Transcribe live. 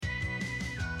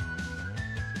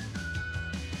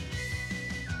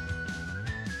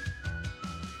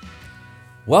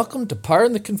Welcome to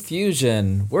Pardon the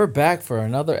Confusion. We're back for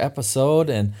another episode,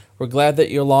 and we're glad that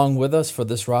you're along with us for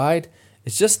this ride.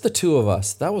 It's just the two of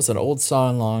us. That was an old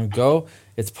song long ago.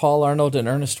 It's Paul Arnold and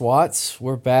Ernest Watts.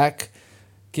 We're back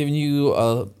giving you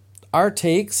our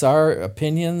takes, our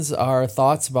opinions, our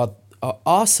thoughts about an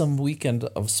awesome weekend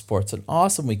of sports, an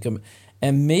awesome weekend.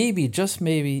 And maybe, just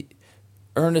maybe,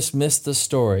 Ernest missed the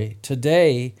story.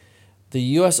 Today, the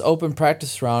U.S. Open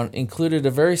practice round included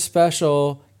a very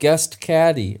special guest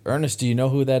caddy. Ernest, do you know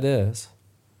who that is?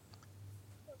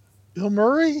 Bill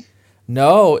Murray?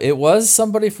 No, it was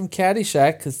somebody from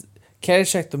Caddyshack, because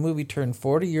Caddyshack the movie turned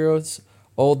 40 years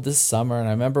old this summer, and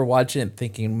I remember watching it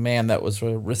thinking, man, that was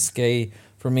risque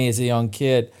for me as a young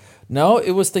kid. No,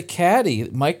 it was the caddy,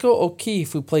 Michael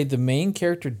O'Keefe, who played the main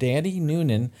character, Danny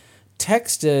Noonan,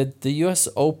 texted the U.S.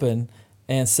 Open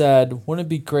and said, wouldn't it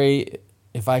be great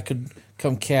if I could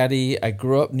come caddy? I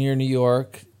grew up near New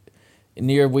York,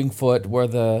 near Wingfoot, where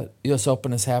the U.S.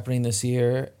 Open is happening this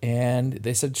year. And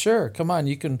they said, sure, come on,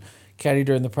 you can caddy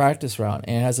during the practice round.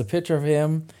 And it has a picture of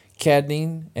him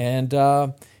caddying.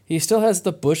 And he still has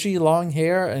the bushy long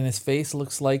hair, and his face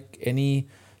looks like any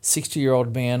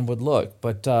 60-year-old man would look.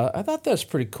 But I thought that was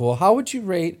pretty cool. How would you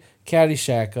rate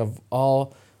Caddyshack of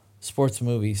all sports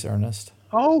movies, Ernest?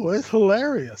 Oh, it's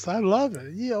hilarious. I love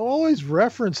it. You always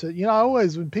reference it. I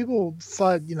always, when people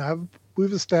decide,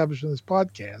 we've established in this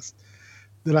podcast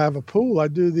that I have a pool, I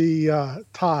do the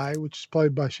tie, which is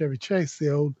played by Chevy Chase, the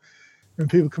old, when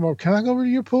people come over, can I go over to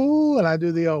your pool? And I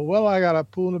do the, oh, well, I got a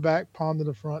pool in the back, pond in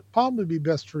the front. Pond would be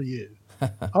best for you.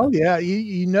 Oh, yeah.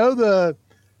 You know the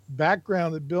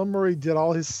background that Bill Murray did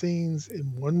all his scenes in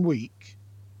 1 week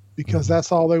because Mm-hmm.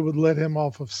 that's all they would let him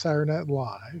off of Saturday Night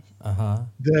Live. Uh-huh.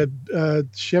 That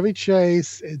Chevy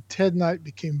Chase and Ted Knight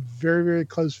became very, very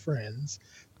close friends.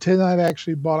 Ted Knight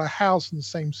actually bought a house in the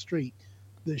same street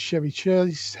that Chevy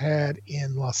Chase had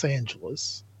in Los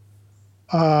Angeles.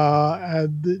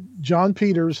 John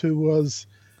Peters, who was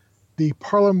the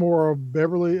Parlamore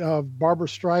of Barbara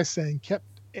Streisand, kept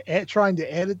trying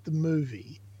to edit the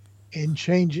movie and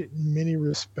change it in many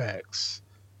respects.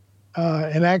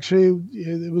 And actually,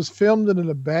 it was filmed in an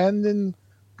abandoned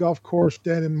golf course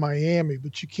down in Miami,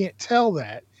 but you can't tell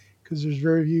that because there's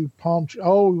very few palm trees.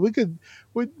 Oh,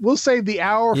 we'll save the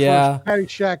hour for Yeah,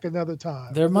 Caddyshack another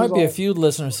time. there There's might be a all, few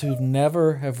listeners who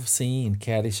never have seen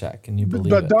Caddyshack. Can you believe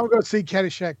but it? don't go see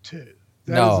Caddyshack 2.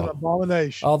 That is an No.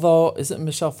 abomination. Although, isn't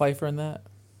Michelle Pfeiffer in that?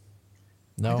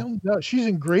 I No? don't know. She's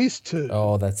in Grease 2.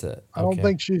 Oh, that's it. I don't Okay.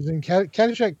 think she's in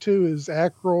Caddyshack 2 is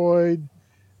Aykroyd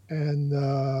and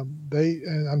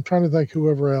and I'm trying to think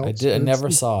whoever else, I but never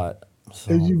saw it.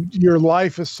 So your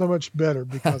life is so much better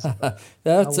because of that. I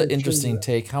that's will an assure you interesting that.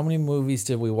 take. How many movies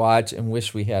did we watch and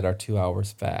wish we had our 2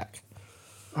 hours back?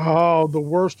 Oh, the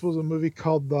worst was a movie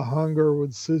called The Hunger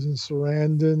with Susan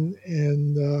Sarandon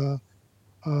and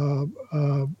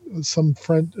some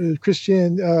friend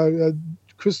Kristen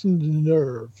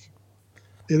Deneuve.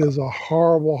 It is a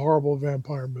horrible, horrible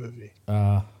vampire movie.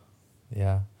 Uh,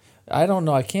 yeah. I don't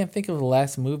know. I can't think of the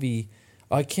last movie.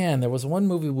 Oh, I can. There was one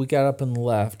movie we got up and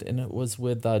left, and it was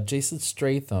with Jason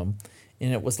Statham,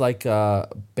 and it was like a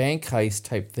bank heist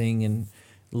type thing in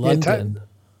The, Ita- London.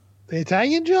 the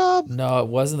Italian Job. No, it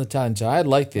wasn't the Italian Job. I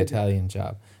liked the Okay. Italian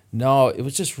Job. No, it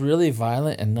was just really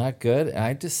violent and not good. And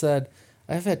I just said,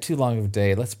 I've had too long of a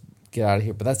day. Let's get out of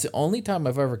here. But that's the only time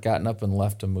I've ever gotten up and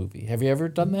left a movie. Have you ever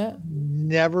done that?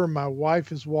 Never. My wife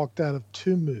has walked out of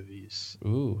two movies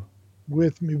Ooh.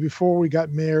 with me before we got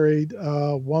married.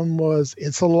 One was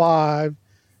It's Alive,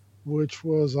 which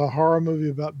was a horror movie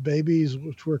about babies,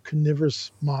 which were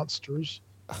carnivorous monsters.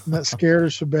 And that scared her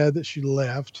so bad that she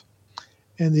left.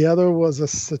 And the other was a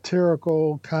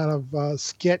satirical kind of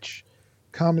sketch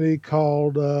comedy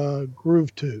called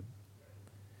Groove Tube.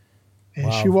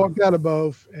 And she Wow. walked out of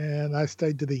both, and I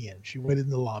stayed to the end. She waited in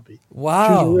the lobby. She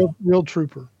was a Wow. real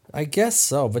trooper. I guess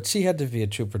so. But she had to be a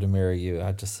trooper to marry you.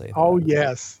 I'd just say Oh that.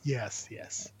 yes, yes,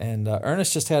 yes, And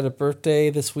Ernest just had a birthday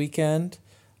this weekend.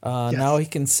 Now yes. he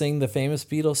can sing the famous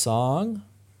Beatles song.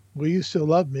 Will you still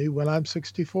love me when I'm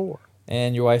 64?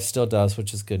 And your wife still does,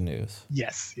 which is good news.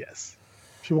 Yes, yes.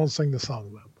 She won't sing the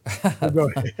song though. We'll go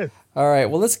ahead. All right,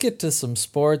 well, let's get to some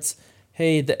sports.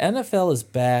 Hey, the NFL is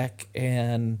back,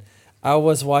 and I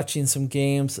was watching some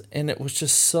games, and it was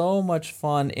just so much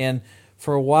fun. And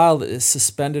for a while, it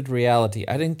suspended reality.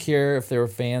 I didn't care if there were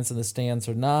fans in the stands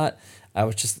or not. I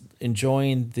was just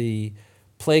enjoying the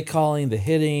play calling, the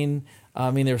hitting. I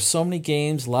mean, there were so many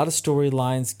games, a lot of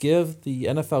storylines. Give the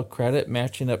NFL credit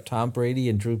matching up Tom Brady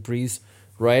and Drew Brees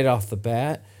right off the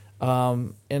bat.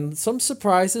 And some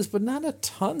surprises, but not a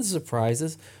ton of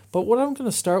surprises. But what I'm going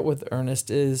to start with, Ernest,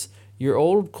 is your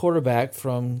old quarterback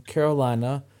from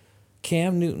Carolina,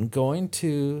 Cam Newton, going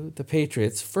to the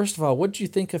Patriots. First of all, what did you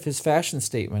think of his fashion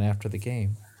statement after the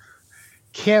game?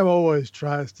 Cam always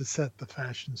tries to set the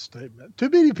fashion statement. Too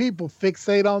many people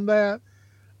fixate on that.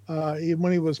 Even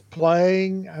when he was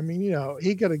playing, I mean,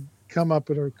 he could have come up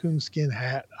in a coonskin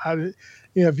hat.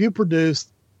 If you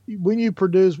produced, when you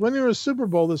were a Super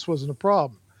Bowl, this wasn't a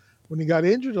problem. When he got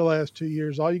injured the last 2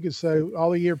 years, all you could say,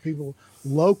 all the year people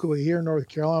locally here in North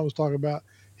Carolina was talking about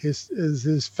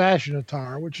his fashion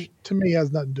attire, which to me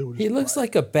has nothing to do with He his looks play.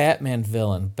 like a Batman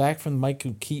villain back from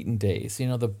Michael Keaton days.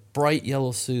 The bright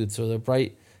yellow suits or the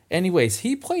bright. Anyways,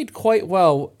 he played quite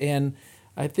well, and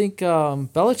I think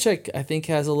Belichick, I think,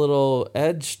 has a little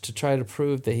edge to try to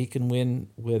prove that he can win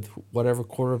with whatever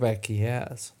quarterback he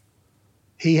has.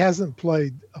 He hasn't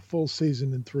played a full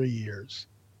season in 3 years.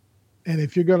 And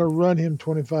if you're going to run him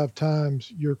 25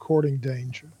 times, you're courting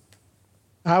danger.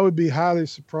 I would be highly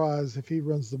surprised if he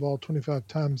runs the ball 25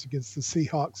 times against the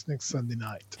Seahawks next Sunday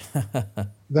night.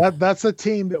 That's a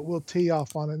team that will tee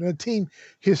off on it. And a team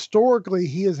historically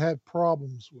he has had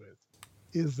problems with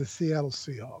is the Seattle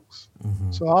Seahawks.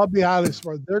 Mm-hmm. So I'll be highly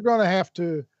surprised. They're going to have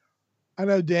to. I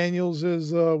know Daniels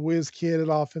is a whiz kid at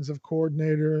offensive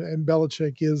coordinator, and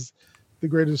Belichick is the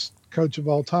greatest coach of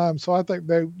all time. So I think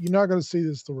you're not going to see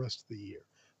this the rest of the year.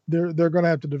 They're going to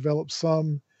have to develop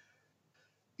some,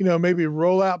 maybe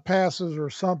rollout passes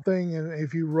or something. And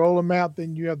if you roll them out,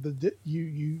 then you have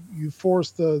you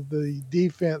force the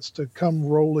defense to come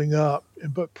rolling up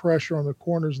and put pressure on the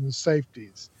corners and the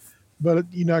safeties. But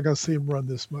you're not going to see them run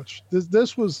this much.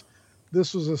 This was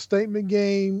a statement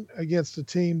game against a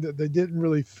team that they didn't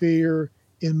really fear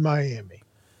in Miami,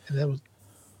 and that was.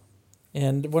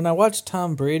 And when I watched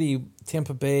Tom Brady,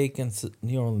 Tampa Bay against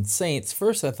New Orleans Saints,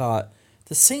 first I thought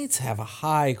the Saints have a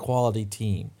high quality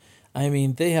team. I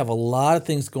mean, they have a lot of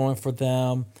things going for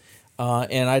them.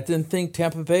 And I didn't think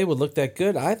Tampa Bay would look that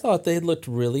good. I thought they looked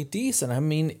really decent. I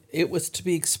mean, it was to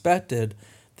be expected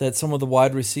that some of the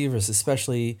wide receivers,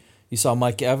 especially you saw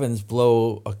Mike Evans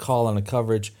blow a call on a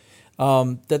coverage,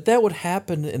 that would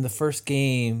happen in the first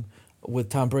game with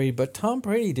Tom Brady. But Tom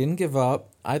Brady didn't give up.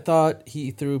 I thought he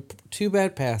threw 2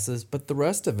 bad passes, but the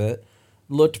rest of it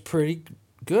looked pretty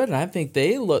good. And I think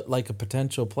they look like a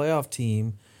potential playoff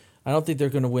team. I don't think they're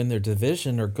going to win their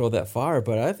division or go that far,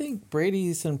 but I think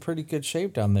Brady's in pretty good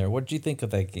shape down there. What did you think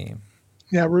of that game?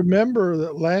 Now, remember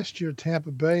that last year Tampa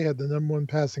Bay had the number 1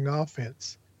 passing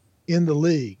offense in the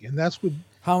league, and that's with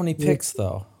how many picks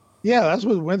though? Yeah, that's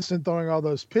with Winston throwing all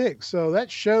those picks. So that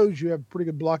shows you have pretty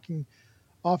good blocking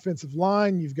offensive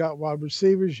line. You've got wide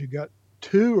receivers. You've got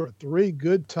 2 or 3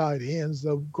 good tight ends.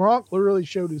 Though Gronk really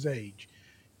showed his age.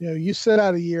 You sit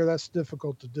out a year, that's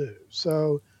difficult to do.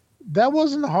 So that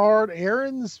wasn't hard.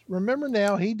 Remember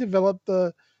now, he developed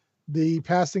the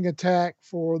passing attack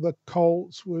for the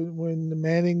Colts when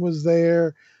Manning was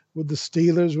there, with the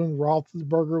Steelers when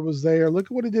Roethlisberger was there. Look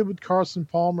at what he did with Carson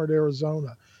Palmer at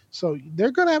Arizona. So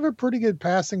they're going to have a pretty good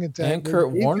passing attack. And Kurt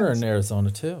Warner in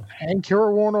Arizona too. And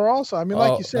Kurt Warner also. I mean,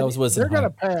 like you said, they're going to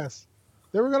pass.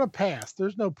 They were going to pass.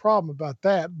 There's no problem about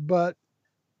that. But,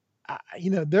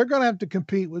 they're going to have to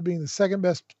compete with being the second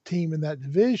best team in that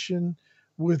division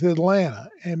with Atlanta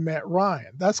and Matt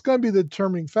Ryan. That's going to be the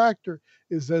determining factor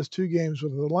is those 2 games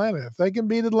with Atlanta. If they can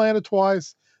beat Atlanta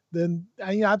twice, then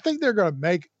I think they're going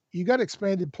to you got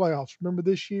expanded playoffs. Remember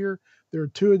this year, there are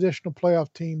 2 additional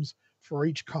playoff teams for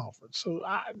each conference. So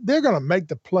they're going to make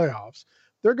the playoffs.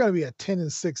 They're going to be a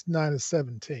 10-6,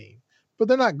 9-17, but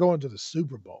they're not going to the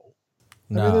Super Bowl.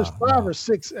 There's 5 or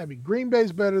 6. I mean, Green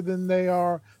Bay's better than they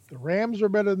are. The Rams are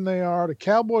better than they are. The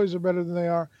Cowboys are better than they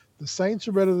are. The Saints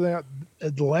are better than they are.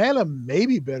 Atlanta may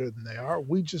be better than they are.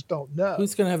 We just don't know.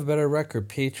 Who's going to have a better record,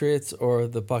 Patriots or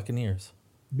the Buccaneers?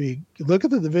 Look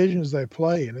at the divisions they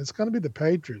play in. It's going to be the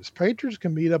Patriots. Patriots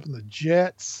can beat up on the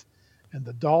Jets and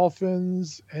the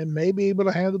Dolphins and may be able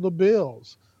to handle the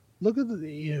Bills. Look at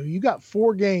you got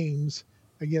 4 games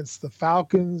against the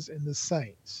Falcons and the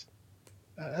Saints.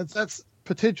 That's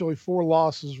potentially 4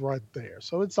 losses right there.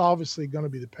 So it's obviously going to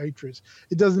be the Patriots.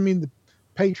 It doesn't mean the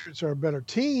Patriots are a better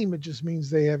team. It just means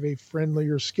they have a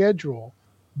friendlier schedule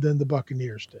than the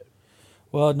Buccaneers did.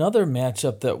 Well, another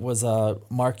matchup that was a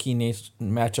marquee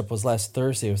matchup was last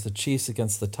Thursday. It was the Chiefs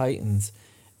against the Titans.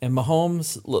 And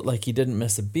Mahomes looked like he didn't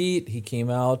miss a beat. He came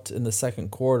out in the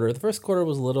second quarter. The first quarter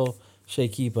was a little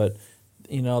shaky, but,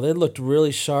 they looked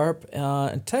really sharp.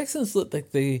 And Texans looked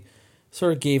like they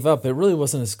sort of gave up. It really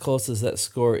wasn't as close as that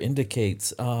score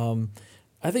indicates.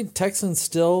 I think Texans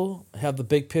still have the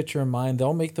big picture in mind.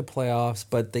 They'll make the playoffs,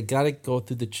 but they got to go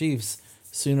through the Chiefs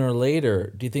sooner or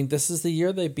later. Do you think this is the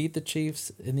year they beat the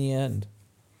Chiefs in the end?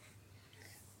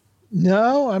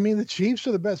 No, I mean the Chiefs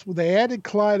are the best. Well, they added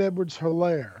Clyde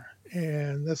Edwards-Helaire,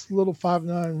 and this little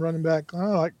 5'9" running back,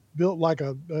 like built like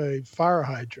a fire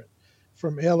hydrant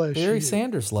from Barry LSU.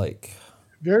 Sanders like.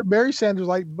 Barry Sanders,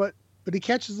 but he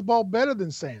catches the ball better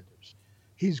than Sanders.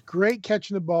 He's great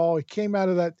catching the ball. He came out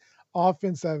of that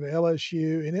offense out of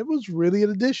LSU, and it was really an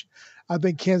addition. I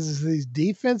think Kansas City's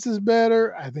defense is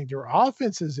better. I think their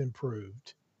offense has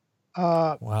improved.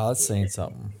 Wow, that's saying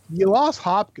something. You lost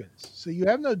Hopkins, so you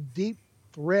have no deep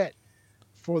threat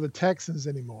for the Texans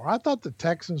anymore. I thought the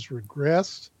Texans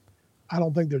regressed. I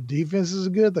don't think their defense is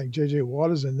good. I think J.J.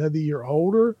 Watt is another year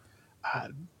older.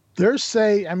 They're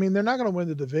not going to win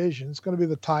the division. It's going to be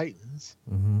the Titans.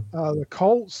 Mm-hmm. The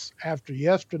Colts, after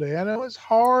yesterday, I know it's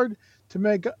hard to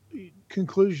make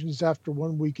conclusions after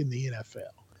 1 week in the NFL.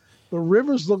 But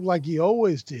Rivers looked like he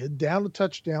always did, down a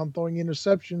touchdown, throwing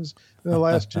interceptions in the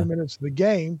last 2 minutes of the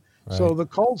game. Right. So the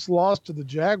Colts lost to the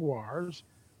Jaguars.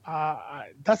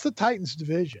 That's the Titans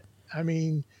division. I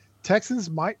mean, Texans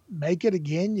might make it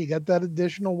again. You got that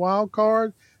additional wild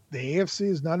card. The AFC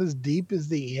is not as deep as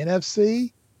the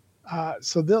NFC.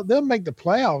 So they'll make the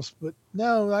playoffs. But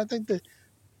no, I think the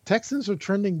Texans are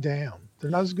trending down.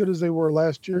 They're not as good as they were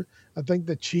last year. I think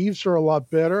the Chiefs are a lot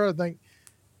better. I think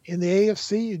in the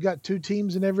AFC, you've got two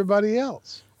teams and everybody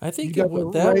else. I think you got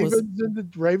the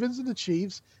Ravens and the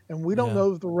Chiefs, and we don't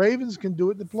know if the Ravens can do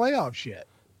it in the playoffs yet.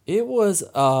 It was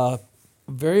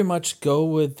very much go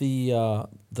with the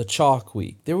chalk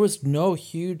week. There was no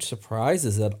huge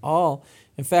surprises at all.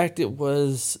 In fact, it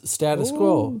was status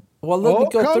quo. Well, let me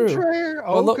go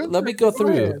through. Let me go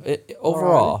through it,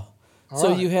 overall. All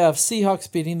right. You have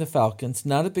Seahawks beating the Falcons.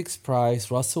 Not a big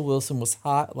surprise. Russell Wilson was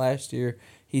hot last year.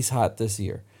 He's hot this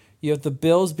year. You have the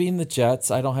Bills beating the Jets.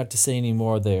 I don't have to say any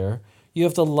more there. You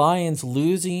have the Lions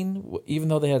losing, even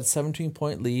though they had a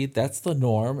 17-point lead. That's the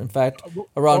norm. In fact,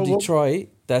 around Detroit,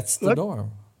 that's the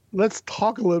norm. Let's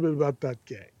talk a little bit about that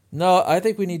game. No, I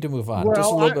think we need to move on. Well,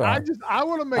 just a little bit. I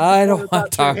want to make. I don't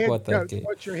want to talk about that game.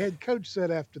 What your head coach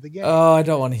said after the game. Oh, I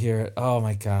don't want to hear it. Oh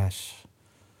my gosh.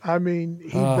 I mean,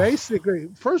 he basically,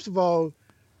 first of all,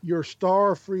 your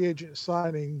star free agent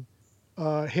signing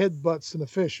headbutts an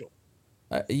official.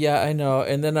 Yeah, I know.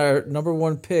 And then our number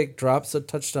one pick drops a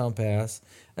touchdown pass.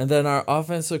 And then our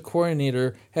offensive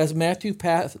coordinator has Matthew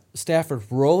Stafford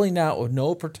rolling out with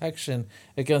no protection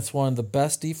against one of the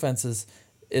best defenses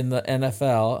in the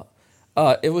NFL.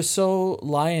 It was so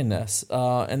lioness.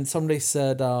 And somebody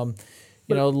said,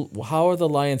 how are the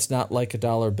Lions not like a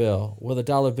dollar bill? With a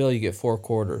dollar bill, you get 4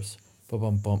 quarters.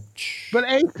 Bum. But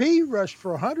AP rushed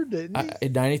for 100, didn't he?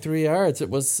 93 yards. It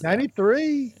was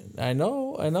 93. I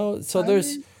know. So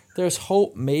there's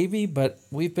hope maybe, but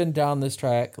we've been down this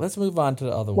track. Let's move on to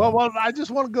the other one. Well, I just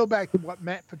want to go back to what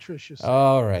Matt Patricia said.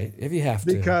 All right, if you have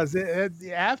to. Because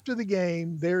after the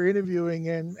game, they're interviewing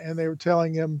and they were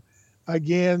telling him,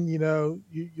 again,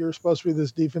 you're supposed to be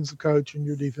this defensive coach and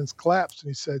your defense collapsed. And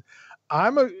he said,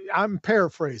 I'm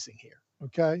paraphrasing here.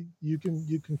 Okay. You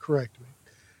can correct me.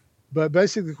 But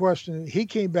basically the question, he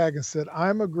came back and said,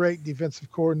 I'm a great defensive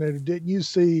coordinator. Didn't you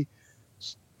see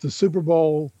the Super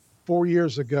Bowl 4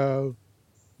 years ago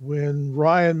when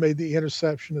Ryan made the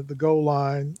interception at the goal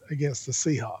line against the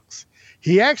Seahawks?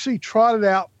 He actually trotted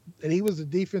out that he was a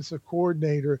defensive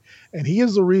coordinator, and he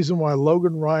is the reason why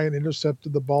Logan Ryan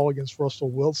intercepted the ball against Russell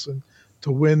Wilson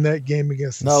to win that game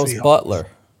against the Seahawks. No,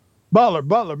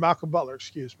 it's Malcolm Butler,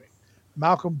 excuse me.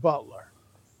 Malcolm Butler.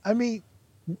 I mean,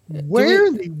 where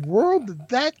in the world did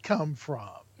that come from?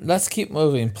 Let's keep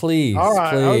moving, please. All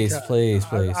right, please.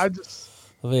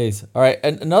 Please. All right,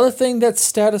 and another thing that's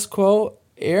status quo,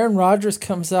 Aaron Rodgers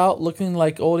comes out looking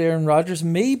like old Aaron Rodgers.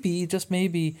 Maybe, just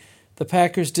maybe, the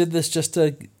Packers did this just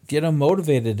to get him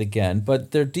motivated again.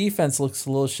 But their defense looks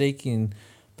a little shaky in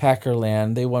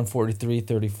Packerland. They won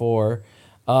 43-34.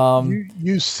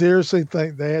 You seriously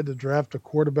think they had to draft a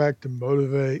quarterback to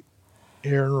motivate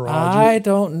Aaron Rodgers? I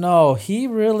don't know. He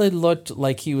really looked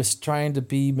like he was trying to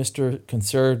be Mr.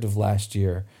 Conservative last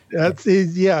year. He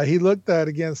looked that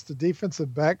against the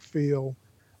defensive backfield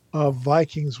of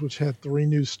Vikings, which had 3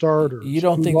 new starters. You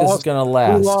don't think this is going to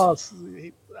last?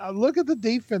 Look at the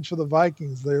defense for the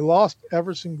Vikings. They lost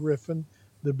Everson Griffin,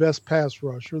 the best pass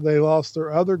rusher. They lost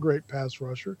their other great pass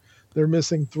rusher. They're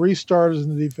missing 3 starters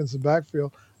in the defensive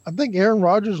backfield. I think Aaron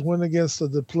Rodgers went against a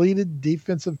depleted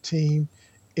defensive team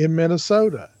in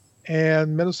Minnesota,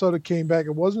 and Minnesota came back.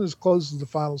 It wasn't as close as the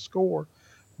final score,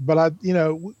 but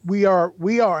we are,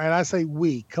 and I say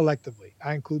we collectively,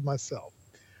 I include myself.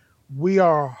 we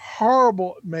are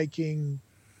horrible at making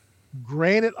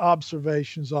granted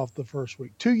observations off the first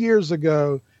week. 2 years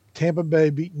ago, Tampa Bay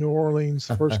beat New Orleans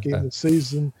first game of the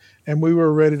season, and we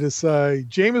were ready to say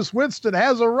Jameis Winston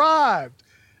has arrived,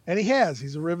 and he has.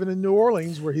 He's arriving in New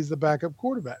Orleans where he's the backup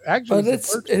quarterback. Actually,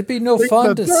 But it'd be no fun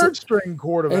the to third string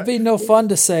quarterback. It'd be no fun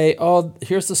to say, "Oh,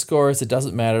 here's the scores. It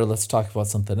doesn't matter. Let's talk about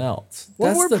something else."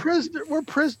 Well, we're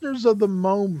prisoners of the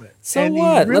moment. So and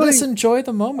what? Really, let us enjoy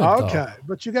the moment. Okay, though.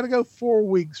 But you got to go 4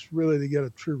 weeks really to get a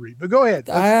true read. But go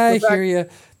ahead. I hear you.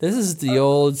 This is the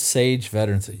old sage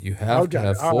veterans that you have to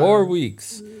have 4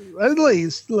 weeks. At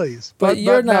least. But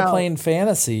you're not playing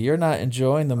fantasy. You're not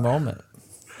enjoying the moment.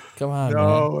 Come on,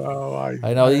 man.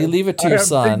 I know you leave it to your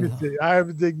son. Dignity. I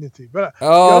have dignity, but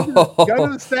go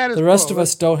to the status. The rest of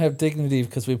us don't have dignity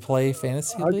because we play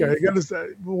fantasy. Okay,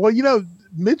 well,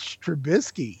 Mitch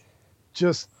Trubisky,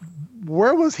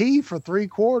 where was he for 3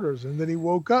 quarters, and then he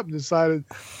woke up and decided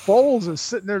Foles is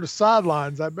sitting there at the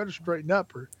sidelines. I better straighten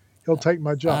up, or he'll take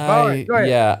my job. All right, go ahead.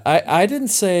 Yeah, I didn't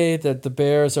say that the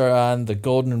Bears are on the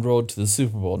golden road to the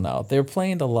Super Bowl now. They're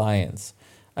playing the Lions.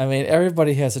 I mean,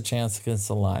 everybody has a chance against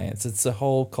the Lions. It's a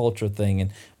whole culture thing,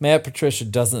 and Matt Patricia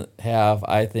doesn't have,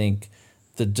 I think,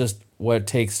 just what it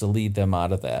takes to lead them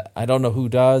out of that. I don't know who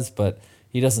does, but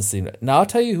he doesn't seem to. Now, I'll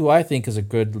tell you who I think is a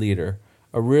good leader,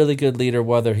 a really good leader,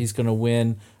 whether he's going to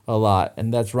win a lot,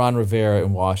 and that's Ron Rivera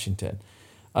in Washington.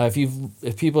 If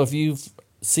you've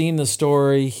seen the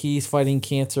story, he's fighting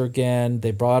cancer again.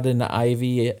 They brought in the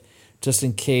IV just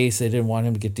in case they didn't want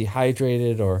him to get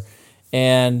dehydrated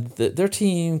And their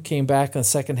team came back in the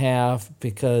second half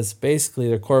because basically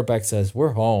their quarterback says,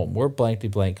 we're home. We're blankety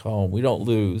blank home. We don't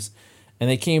lose. And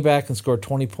they came back and scored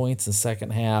 20 points in the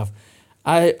second half.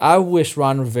 I wish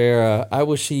Ron Rivera, I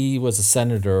wish he was a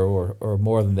senator or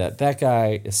more than that. That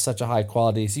guy is such a high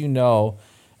quality. As you know,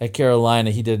 at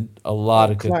Carolina, he did a lot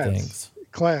of good things.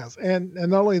 Class. And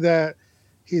not only that,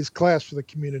 he's class for the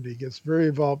community. He gets very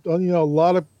involved. A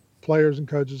lot of players and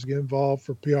coaches get involved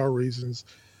for PR reasons,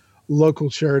 local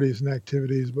charities and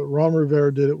activities, but Ron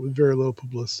Rivera did it with very little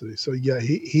publicity. So yeah,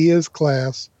 he is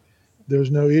class.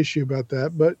 There's no issue about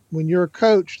that. But when you're a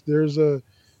coach, there's an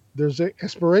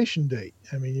expiration date.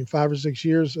 I mean, in 5 or 6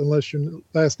 years, unless your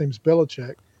last name's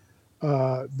Belichick,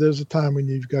 there's a time when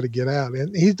you've got to get out.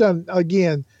 And he's done,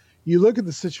 again, you look at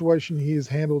the situation he has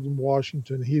handled in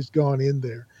Washington, he's gone in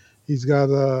there. He's got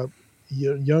a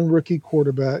young rookie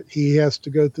quarterback. He has to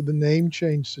go through the name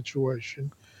change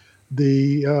situation.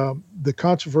 The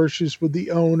controversies with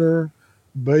the owner,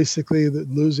 basically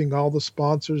losing all the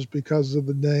sponsors because of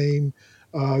the name.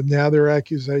 Now there are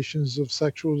accusations of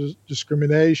sexual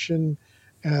discrimination.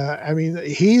 I mean,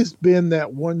 he's been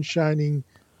that one shining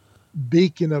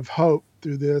beacon of hope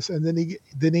through this, and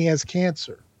then he has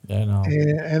cancer. I know.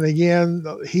 And again,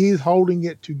 he's holding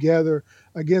it together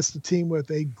against a team with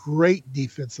a great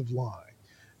defensive line.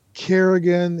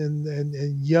 Kerrigan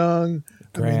and Young,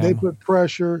 Graham. I mean, they put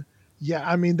pressure. Yeah,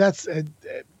 I mean, that's,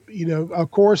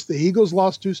 of course, the Eagles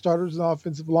lost 2 starters in the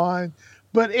offensive line,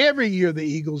 but every year the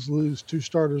Eagles lose 2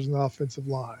 starters in the offensive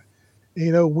line.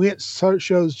 Wentz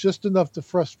shows just enough to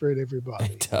frustrate everybody.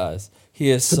 It does. He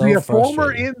is so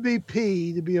frustrating. To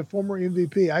be a former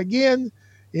MVP. Again,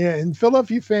 yeah, and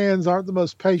Philadelphia fans aren't the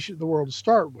most patient in the world to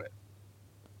start with.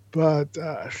 But,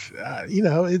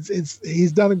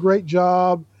 he's done a great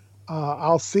job.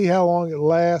 I'll see how long it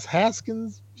lasts.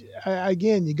 Haskins,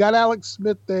 again, you got Alex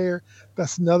Smith there.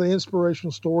 That's another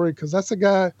inspirational story because that's a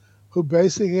guy who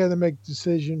basically had to make the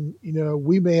decision,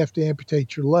 we may have to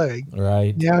amputate your leg.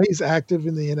 Right. Now he's active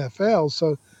in the NFL.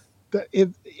 So if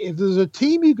there's a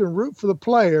team you can root for the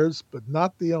players, but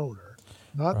not the owner,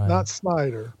 not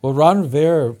Snyder. Well, Ron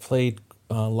Rivera played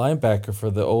linebacker for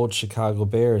the old Chicago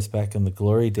Bears back in the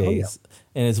glory days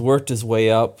and has worked his way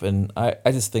up. And I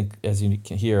just think, as you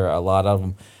can hear, a lot of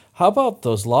them. How about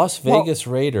those Las Vegas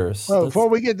Raiders? Well, before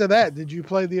we get to that, did you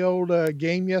play the old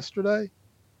game yesterday?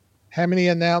 How many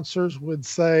announcers would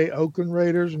say Oakland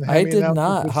Raiders? And how many did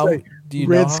not. Would how say do you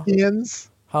Redskins?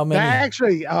 How many?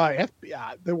 Actually,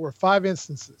 FBI. There were 5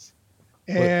 instances,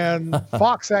 and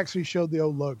Fox actually showed the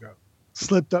old logo.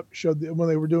 Slipped up, showed when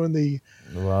they were doing the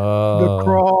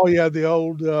crawl. Yeah, the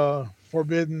old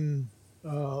forbidden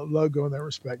logo in that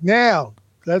respect. Now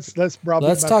let's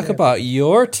talk about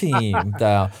your team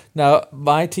now. Now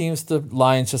my team's the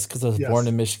Lions, just because I was born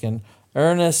in Michigan.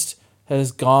 Ernest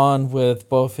has gone with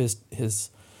both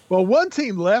his. Well, one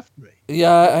team left me.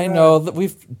 Yeah, I know that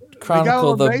we've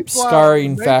chronicled the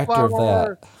scarring factor of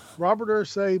that. Robert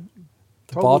Irsay,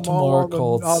 the Baltimore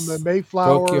Colts on the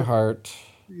Mayflower, broke your heart.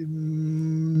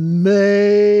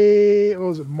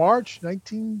 March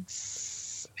 1980.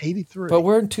 83. But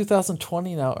we're in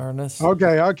 2020 now, Ernest.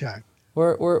 Okay.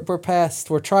 We're past.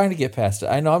 We're trying to get past it.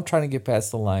 I know I'm trying to get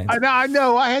past the lines. I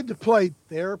know. I had to play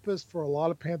therapist for a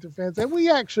lot of Panther fans, and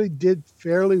we actually did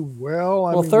fairly well.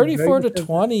 Well,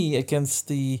 34-20 against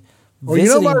the well, you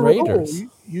know my visiting rule. Raiders.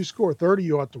 You score 30,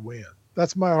 you ought to win.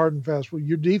 That's my hard and fast rule.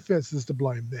 Your defense is to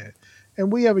blame then.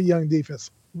 And we have a young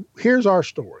defense. Here's our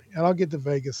story, and I'll get to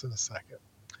Vegas in a second.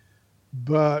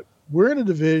 But we're in a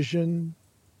division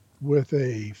with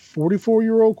a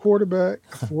 44-year-old quarterback,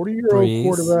 a 40-year-old Breeze.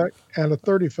 quarterback, and a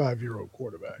 35-year-old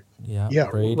quarterback. Yeah,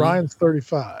 Brady. Ryan's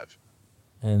 35.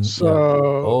 And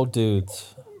So old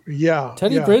dudes. yeah,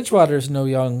 Teddy Bridgewater's no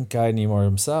young guy anymore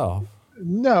himself.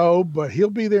 No, but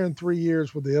he'll be there in 3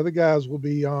 years where the other guys will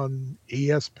be on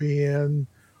ESPN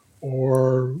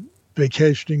or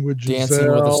vacationing with Giselle.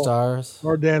 Dancing with the Stars.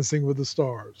 Or Dancing with the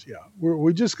Stars, yeah.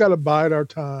 We just got to bide our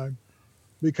time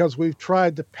because we've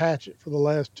tried to patch it for the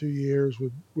last 2 years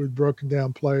with broken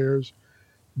down players.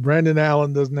 Brandon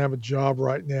Allen doesn't have a job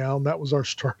right now, and that was our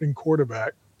starting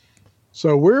quarterback.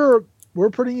 So we're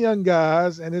pretty young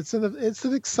guys, and it's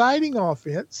an exciting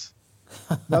offense.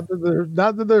 not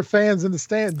that they're fans in the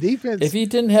stand. Defense. If you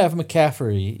didn't have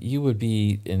McCaffrey, you would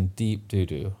be in deep doo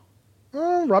doo.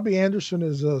 Oh, Robbie Anderson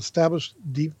is an established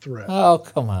deep threat. Oh,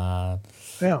 come on.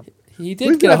 Yeah, He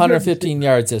did get 115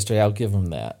 yards yesterday. I'll give him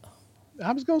that.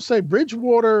 I was going to say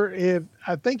Bridgewater.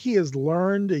 I think he has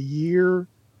learned a year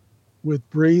with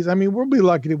Breeze. I mean, we'll be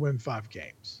lucky to win 5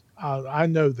 games. I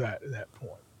know that at that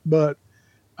point. But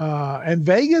and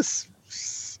Vegas,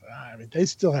 I mean, they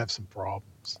still have some problems.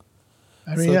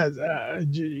 I mean,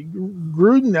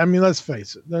 Gruden, I mean, let's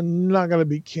face it, they're not going to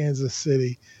beat Kansas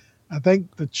City. I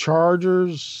think the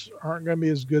Chargers aren't going to be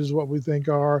as good as what we think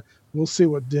are. We'll see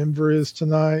what Denver is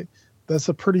tonight. That's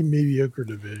a pretty mediocre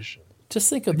division. Just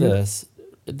think of this.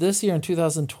 This year in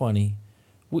 2020,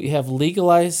 we have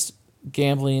legalized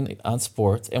gambling on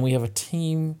sports, and we have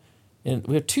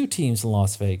we have 2 teams in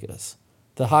Las Vegas.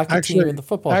 The hockey team and the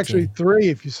football team. Actually, 3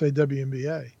 if you say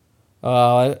WNBA.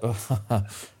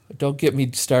 Don't get me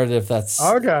started if that's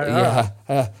okay. Yeah,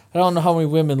 I don't know how many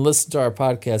women listen to our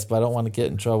podcast, but I don't want to get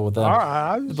in trouble with them. All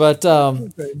right, but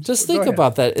just think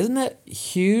about that. Isn't that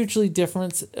hugely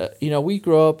different? We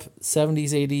grew up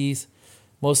 70s, 80s,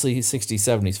 mostly 60s,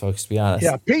 70s, folks. To be honest.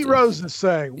 Yeah, Pete Rose is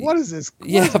saying, "What is this?"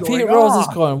 Pete Rose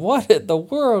is going, "What in the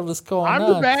world is going on?"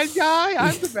 I'm the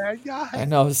bad guy. I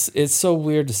know it's so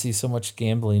weird to see so much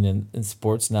gambling in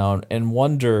sports now, and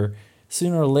wonder.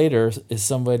 Sooner or later, is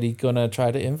somebody going to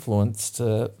try to influence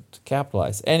to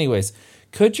capitalize? Anyways,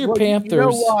 could your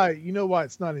Panthers... You know why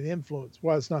it's not an influence,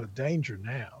 why it's not a danger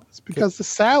now? It's because the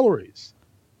salaries.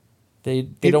 They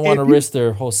don't want to risk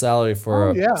their whole salary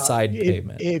for a side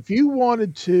payment. If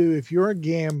you're a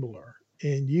gambler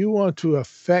and you want to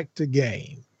affect a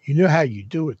game, you know how you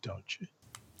do it, don't you?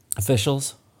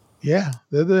 Officials? Yeah,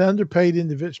 they're the underpaid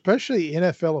individuals, especially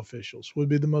NFL officials would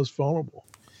be the most vulnerable.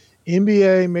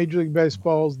 NBA, Major League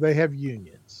Baseballs, they have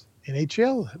unions.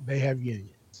 NHL, they have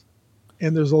unions.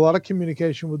 And there's a lot of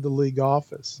communication with the league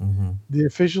office. Mm-hmm. The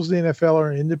officials of the NFL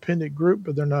are an independent group,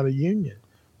 but they're not a union.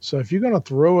 So if you're going to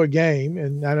throw a game,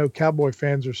 and I know Cowboy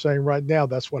fans are saying right now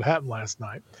that's what happened last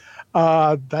night,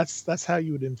 that's how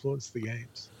you would influence the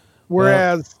games.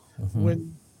 Whereas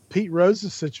when Pete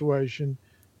Rose's situation,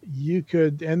 you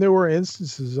could, and there were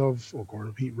instances of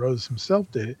course, Pete Rose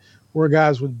himself did it, where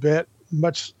guys would bet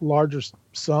much larger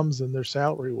sums than their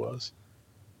salary was.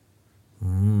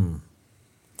 All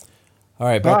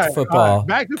right, back to football.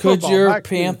 Could your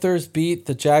Panthers beat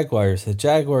the Jaguars? The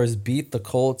Jaguars beat the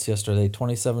Colts yesterday,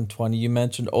 27-20. You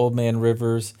mentioned Old Man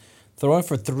Rivers throwing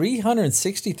for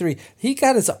 363. He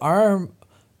got his arm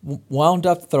wound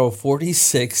up to throw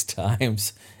 46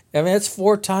 times. I mean, that's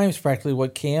 4 times practically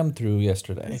what Cam threw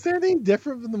yesterday. Is there anything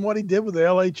different than what he did with the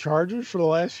L.A. Chargers for the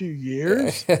last few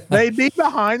years? They'd be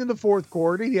behind in the fourth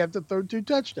quarter. He'd have to throw 2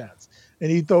 touchdowns. And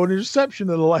he'd throw an interception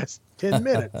in the last 10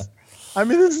 minutes. I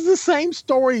mean, this is the same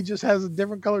story. He just has a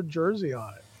different colored jersey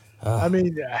on it. I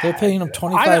mean, they're paying him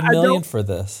 $25 million for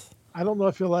this. I don't know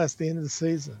if he'll last the end of the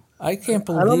season. I can't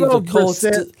believe the Colts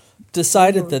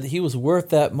decided that he was worth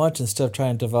that much instead of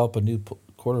trying to develop a new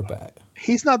quarterback.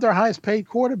 He's not their highest paid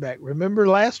quarterback. Remember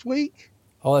last week?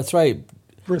 Oh, that's right.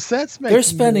 Brissett's making They're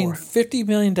spending more. $50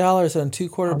 million on 2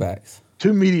 quarterbacks.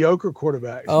 2 mediocre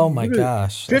quarterbacks. Oh my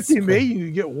gosh. $50 million,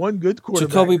 you get 1 good quarterback.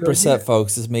 Jacoby Brissett,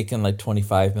 folks, is making like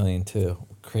 $25 million too.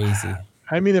 Crazy.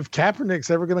 I mean, if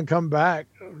Kaepernick's ever going to come back,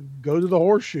 go to the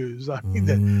horseshoes. I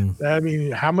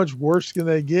mean, how much worse can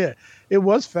they get? It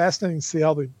was fascinating to see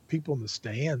all the people in the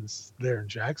stands there in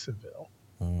Jacksonville.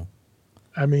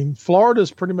 I mean, Florida's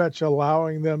pretty much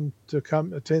allowing them to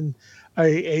come attend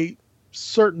a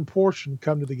certain portion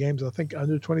come to the games. I think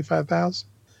under 25,000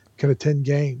 can attend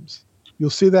games. You'll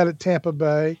see that at Tampa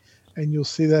Bay, and you'll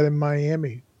see that in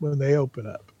Miami when they open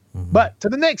up. Mm-hmm. But to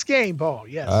the next game, Paul.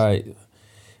 Yes. All right.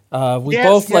 We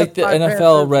both like the my NFL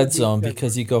Panthers red will zone beat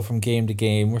because you go from game to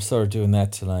game. We're sort of doing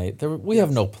that tonight. We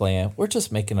have no plan. We're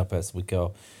just making up as we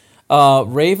go.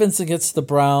 Ravens against the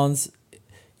Browns.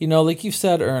 You know, like you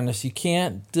said, Ernest, you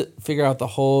can't figure out the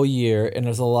whole year, and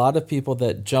there's a lot of people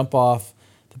that jump off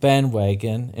the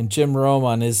bandwagon. And Jim Rome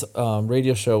on his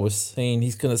radio show was saying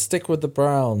he's going to stick with the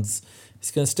Browns. He's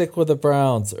going to stick with the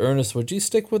Browns. Ernest, would you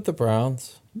stick with the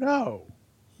Browns? No,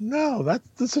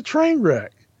 that's a train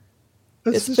wreck.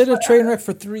 It's been a train wreck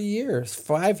for 3 years,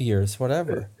 5 years,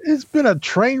 whatever. It's been a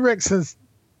train wreck since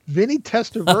Vinny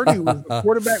Testaverde was the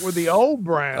quarterback with the old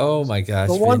Browns. Oh, my gosh,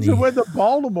 the ones that went to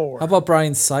Baltimore. How about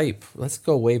Brian Sipe? Let's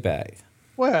go way back.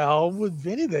 Well, with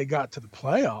Vinny, they got to the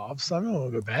playoffs. I don't know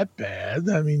if it that bad.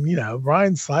 I mean, you know,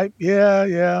 Brian Sipe,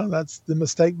 yeah, that's the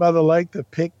mistake by the lake, the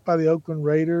pick by the Oakland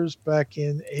Raiders back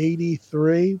in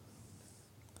 '83.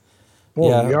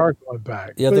 Boy, we are going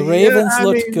back. Yeah, but the Ravens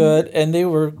looked good, and they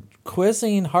were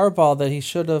quizzing Harbaugh that he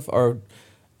should have, or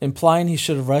implying he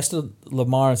should have rested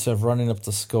Lamar instead of running up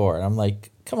the score. And I'm like,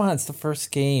 come on, it's the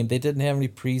first game. They didn't have any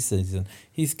preseason.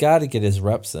 He's got to get his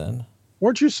reps in.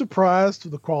 Weren't you surprised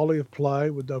with the quality of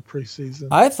play with no preseason?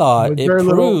 I thought it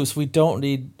proves we don't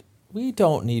need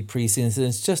preseason.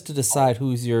 It's just to decide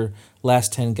who's your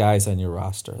last 10 guys on your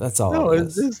roster. That's all. No, it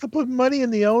is. It's to put money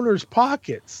in the owners'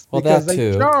 pockets. Well, because that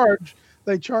too.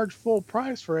 They charge full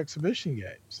price for exhibition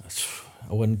games.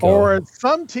 I wouldn't go. Or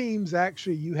some teams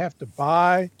actually you have to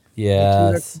buy.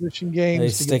 Yeah, exhibition games. They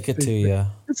stick it to you.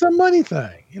 It's a money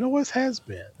thing. It always has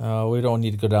been. Oh, we don't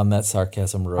need to go down that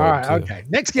sarcasm road. All right, okay.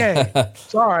 Next game.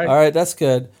 Sorry. All right, that's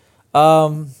good.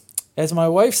 As my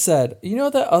wife said, you know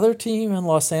that other team in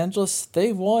Los Angeles,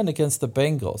 they won against the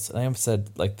Bengals. And I said,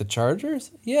 like the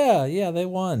Chargers? Yeah, they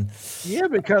won. Yeah,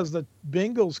 because the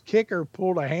Bengals kicker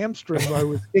pulled a hamstring while he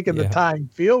was kicking the tying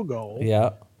field goal.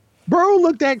 Yeah. Burrow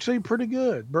looked actually pretty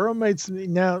good. Burrow made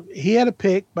some. Now, he had a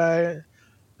pick by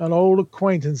an old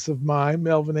acquaintance of mine,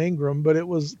 Melvin Ingram, but it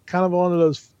was kind of one of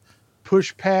those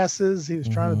push passes. He was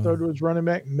trying to throw to his running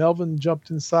back. Melvin jumped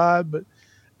inside, but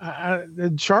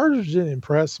the Chargers didn't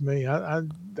impress me. I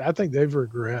think they've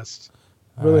regressed.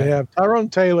 Really have. Tyrone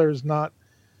Taylor is not.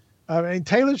 I mean,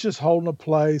 Taylor's just holding a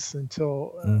place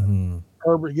until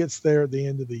Herbert gets there at the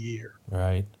end of the year.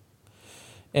 Right.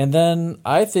 And then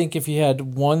I think if you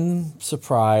had one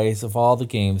surprise of all the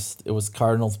games, it was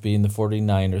Cardinals beating the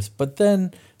 49ers. But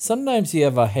then sometimes you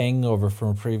have a hangover from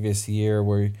a previous year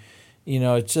where, you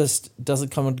know, it just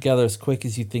doesn't come together as quick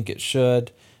as you think it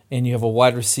should. And you have a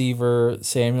wide receiver,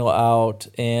 Samuel, out,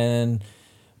 and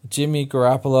Jimmy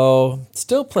Garoppolo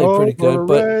still played pretty good.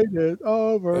 But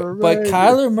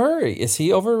Kyler Murray, is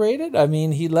he overrated? I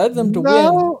mean, he led them to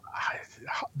win.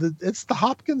 It's the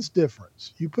Hopkins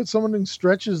difference. You put someone who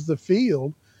stretches the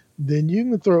field, then you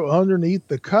can throw underneath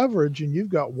the coverage, and you've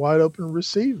got wide open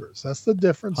receivers. That's the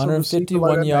difference.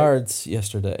 151 yards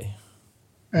yesterday.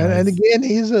 And again,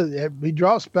 he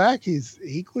drops back. He's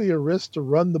equally a risk to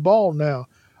run the ball. Now,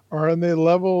 are on the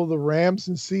level of the Rams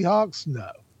and Seahawks? No,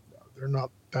 they're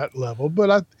not that level.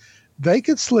 But they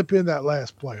could slip in that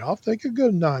last playoff. They could go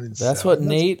 9-7. That's what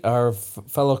Nate, our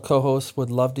fellow co-host, would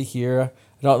love to hear.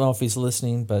 I don't know if he's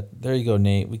listening, but there you go,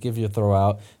 Nate. We give you a throw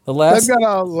out. They've got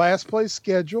a last place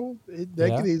schedule.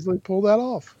 They could easily pull that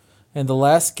off. And the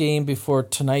last game before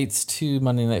tonight's 2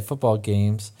 Monday Night Football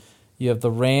games, you have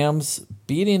the Rams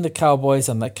beating the Cowboys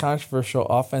on that controversial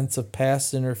offensive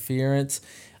pass interference.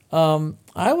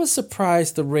 I was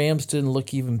surprised the Rams didn't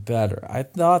look even better. I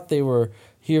thought they were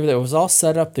here. That was all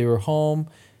set up. They were home.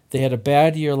 They had a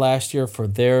bad year last year for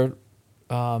their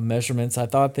measurements. I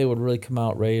thought they would really come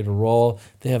out ready to roll.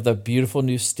 They have that beautiful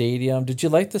new stadium. Did you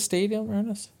like the stadium,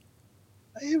 Ernest?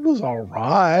 It was all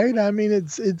right. I mean,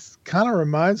 it's kind of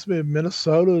reminds me of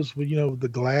Minnesota's, the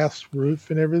glass roof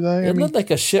and everything. It looked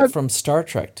like a ship from Star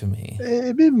Trek to me.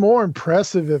 It'd be more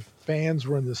impressive if fans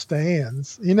were in the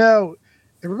stands.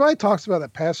 Everybody talks about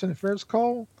that pass interference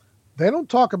call. They don't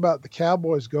talk about the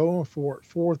Cowboys going for it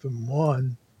 4th and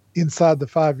 1 inside the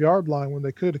 5-yard line when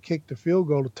they could have kicked a field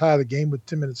goal to tie the game with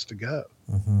 10 minutes to go.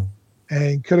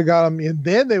 And could have got them in.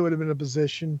 Then they would have been in a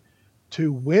position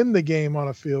to win the game on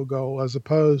a field goal as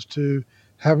opposed to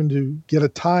having to get a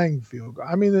tying field goal.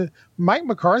 I mean, Mike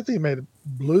McCarthy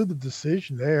blew the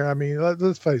decision there. I mean,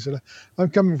 let's face it. I'm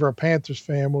coming from a Panthers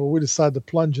fan where we decided to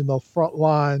plunge in the front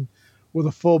line with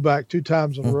a fullback 2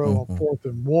 times in a row on 4th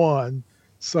and 1.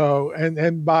 So,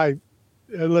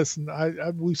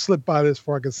 listen, we slipped by this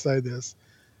before I could say this.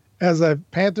 As a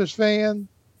Panthers fan,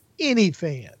 any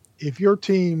fan, if your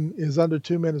team is under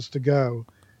 2 minutes to go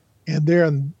and they're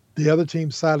on the other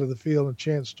team's side of the field and a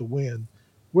chance to win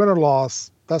or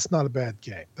loss, that's not a bad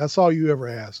game. That's all you ever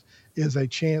ask is a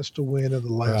chance to win in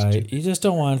the last two Right. You minutes. just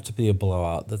don't want it to be a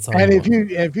blowout. That's all And you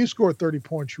want. if you score 30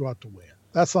 points, you ought to win.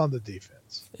 That's on the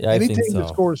defense. Yeah, I Any think team that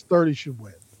so. scores 30 should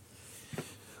win.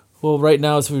 Well, right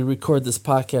now as we record this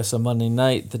podcast on Monday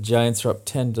night, the Giants are up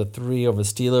 10-3 over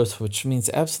Steelers, which means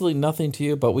absolutely nothing to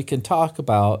you, but we can talk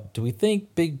about, do we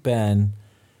think Big Ben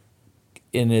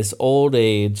in his old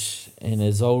age, in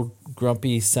his old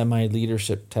grumpy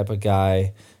semi-leadership type of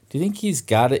guy, do you think he's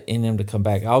got it in him to come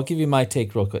back? I'll give you my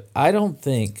take real quick. I don't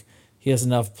think he has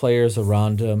enough players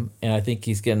around him, and I think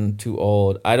he's getting too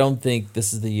old. I don't think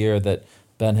this is the year that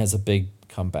Ben has a big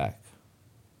comeback.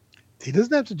 He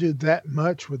doesn't have to do that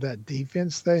much with that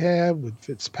defense they have with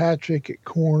Fitzpatrick at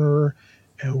corner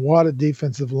and Watt at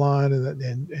defensive line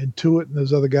and Tuitt and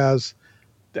those other guys.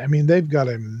 I mean, they've got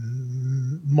a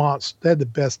monster. They had the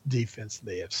best defense in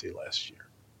the AFC last year.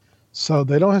 So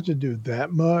they don't have to do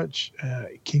that much.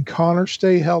 Can Connor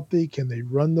stay healthy? Can they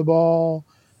run the ball?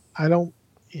 I don't.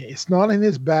 It's not in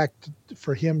his back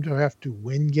for him to have to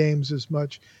win games as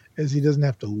much as he doesn't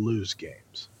have to lose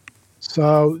games.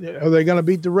 So are they going to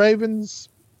beat the Ravens?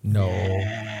 No.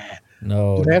 Nah.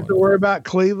 No. Do they have to no. worry about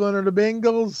Cleveland or the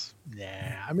Bengals? Nah.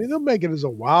 I mean, they'll make it as a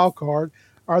wild card.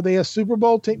 Are they a Super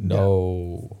Bowl team?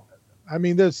 No. I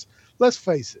mean, let's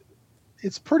face it.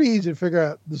 It's pretty easy to figure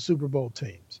out the Super Bowl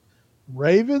teams.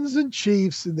 Ravens and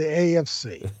Chiefs in the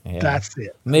AFC. Yeah. That's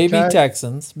it. Maybe okay?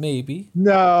 Texans. Maybe.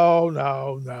 No,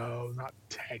 not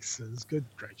Texans. Good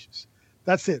gracious.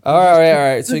 That's it. All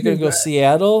right. So you're going to go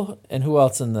Seattle, and who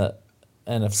else in the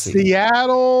NFC?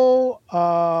 Seattle.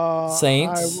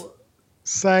 Saints.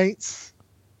 Saints.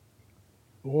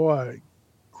 Boy.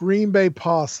 Green Bay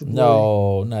possibly.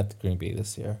 No, not the Green Bay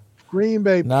this year. Green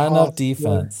Bay Not possibly. enough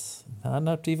defense. Not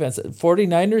enough defense.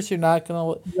 49ers, you're not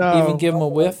going to even give them a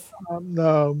whiff?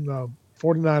 No.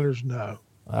 49ers, no.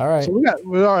 All right. So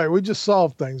all right. We just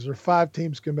solved things. There are 5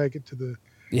 teams can make it to the.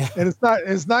 Yeah. And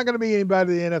it's not going to be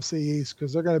anybody in the NFC East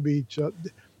because they're going to be.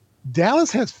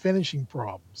 Dallas has finishing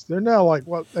problems. They're now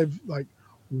they've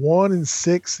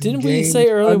 1-6. Didn't we say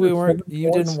earlier you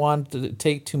points. didn't want to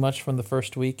take too much from the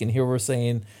first week, and here we're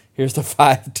saying here's the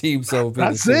 5 teams that will be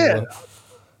That's the Super it. Bowl.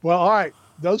 Well, all right.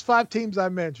 Those 5 teams I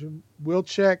mentioned, we'll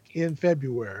check in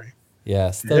February.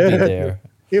 Yes, they'll be there.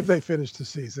 If they finish the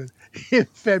season in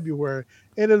February,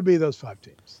 and it'll be those 5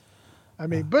 teams. I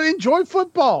mean, but enjoy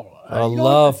football. I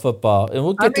love football. And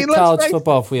we'll get to college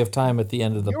football if we have time at the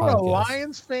end of the You're podcast. a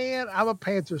Lions fan. I'm a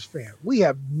Panthers fan. We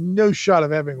have no shot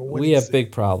of having a winning We have season.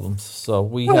 big problems, so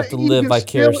we have to live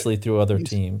vicariously through other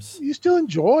teams. You still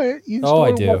enjoy it. You Oh, I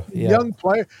enjoy do. Yeah. Young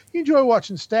player. You enjoy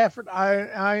watching Stafford.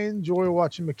 I enjoy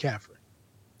watching McCaffrey,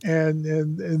 and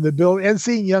the build and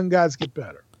seeing young guys get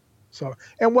better. So,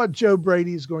 and what Joe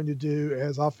Brady is going to do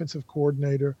as offensive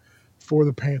coordinator for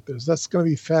the Panthers, that's going to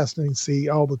be fascinating to see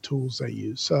all the tools they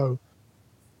use. So,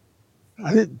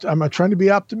 am I trying to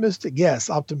be optimistic? Yes,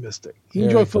 optimistic. You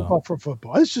enjoy football for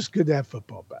football. It's just good to have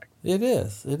football back. It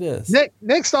is. It is.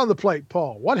 Next on the plate,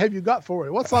 Paul. What have you got for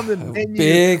it? What's on the menu?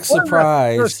 Big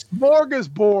surprise. The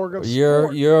smorgasbord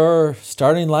of your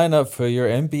starting lineup for your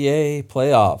NBA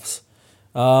playoffs.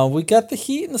 We got the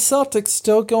Heat and the Celtics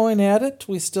still going at it.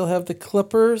 We still have the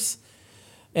Clippers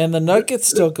and the Nuggets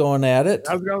still going at it.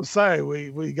 I was going to say,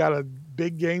 we got a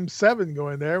big game 7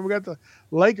 going there. We got the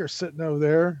Lakers sitting over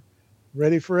there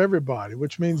ready for everybody,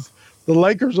 which means the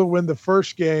Lakers will win the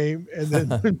first game and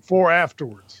then 4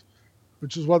 afterwards,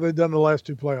 which is what they've done the last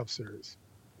 2 playoff series.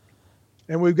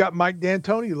 And we've got Mike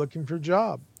D'Antoni looking for a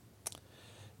job.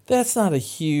 That's not a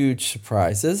huge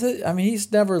surprise, is it? I mean,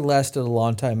 he's never lasted a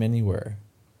long time anywhere.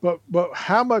 But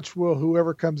how much will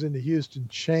whoever comes into Houston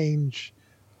change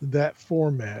that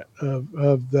format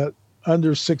of that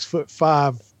under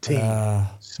 6'5" team,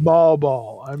 small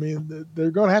ball? I mean,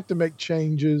 they're going to have to make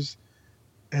changes,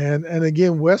 and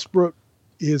again, Westbrook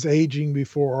is aging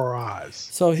before our eyes.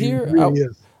 So here,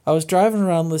 I was driving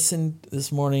around listening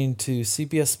this morning to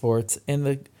CBS Sports, and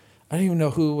I don't even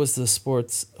know who was the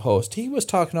sports host. He was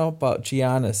talking about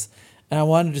Giannis, and I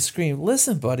wanted to scream,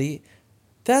 "Listen, buddy.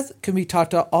 That can be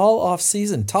talked about all off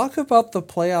season. Talk about the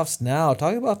playoffs now.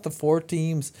 Talk about the 4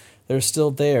 teams that are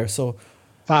still there." So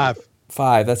 5.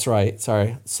 That's right.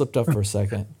 Sorry, slipped up for a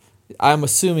second. I'm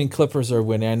assuming Clippers are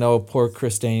winning. I know poor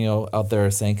Chris Daniel out there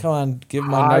is saying, "Come on, give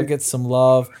my Nuggets some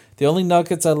love." The only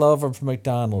Nuggets I love are from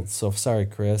McDonald's. So sorry,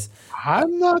 Chris.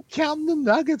 I'm not counting the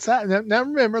Nuggets out. Now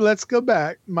remember, let's go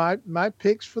back. My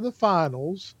picks for the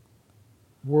finals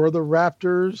were the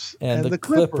Raptors and the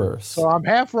Clippers. So I'm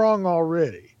half wrong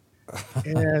already.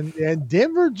 and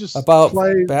Denver just About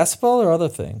played basketball or other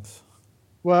things?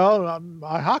 well.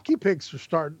 My hockey picks are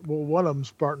starting. Well, one of them's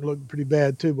starting to look pretty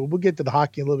bad too, but we'll get to the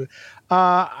hockey in a little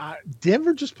bit.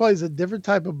 Denver just plays a different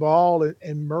type of ball,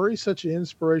 and Murray's such an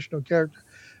inspirational character.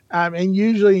 And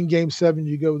usually in Game 7,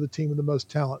 you go with the team with the most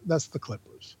talent. That's the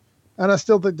Clippers, and I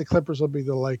still think the Clippers will be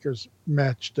the Lakers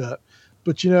matched up.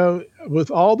 But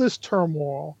with all this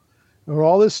turmoil or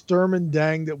all this Sturm and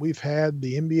Dang that we've had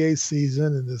the NBA season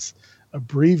and this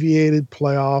abbreviated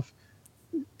playoff,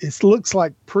 it looks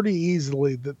like pretty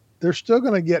easily that they're still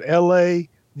going to get LA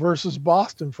versus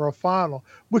Boston for a final,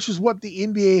 which is what the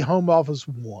NBA home office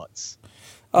wants.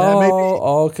 Now,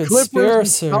 maybe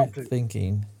Clippers and Conspiracy Celtics.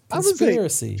 thinking. I would say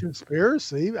Conspiracy.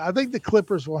 conspiracy. I think the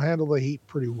Clippers will handle the Heat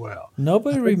pretty well. I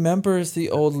Nobody think, remembers the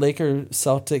old Laker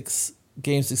Celtics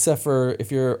games except for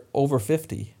if you're over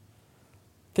 50.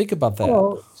 Think about that.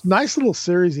 well, it's a nice little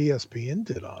series ESPN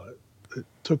did on it. It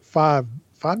took five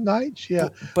nights. Yeah,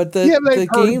 But yeah, they've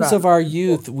the heard games about of it. our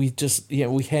youth, we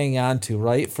hang on to,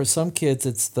 right? For some kids,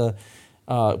 it's the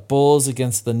Bulls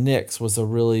against the Knicks was a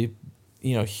really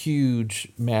huge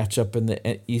matchup in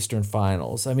the Eastern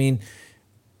Finals. I mean,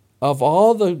 of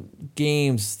all the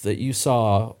games that you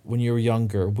saw when you were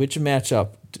younger, which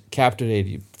matchup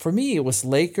captivated you? For me, it was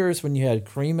Lakers when you had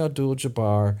Kareem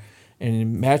Abdul-Jabbar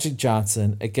and Magic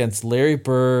Johnson against Larry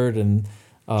Bird and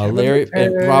Kevin Larry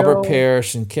and Robert McHale,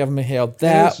 Parrish and Kevin McHale.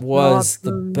 That Dennis was the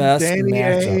Johnson, best Danny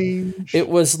matchup. Ainge, It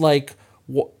was like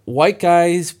white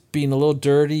guys being a little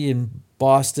dirty in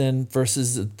Boston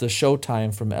versus the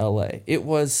Showtime from LA. It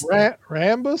was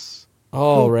Rambus,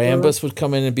 Hooper, Rambus would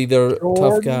come in and be their tough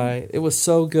Jordan. guy. It was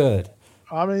so good.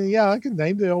 I mean, yeah, I can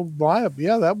name the old lineup.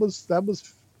 Yeah, that was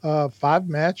five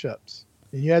matchups,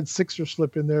 and you had Sixers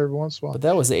slip in there every once in a while. But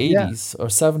that was Yeah, 80s or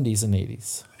 70s and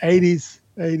 80s, 80s.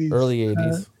 early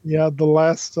 80s. Yeah, the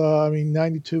last. I mean,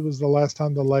 92 was the last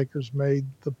time the Lakers made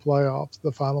the playoffs,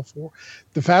 the Final Four.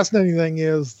 The fascinating thing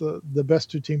is the best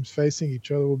two teams facing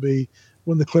each other will be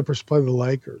when the Clippers play the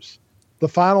Lakers. The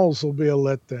finals will be a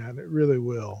letdown. It really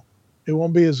will. It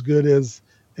won't be as good as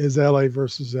LA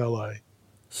versus LA.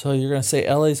 So you're going to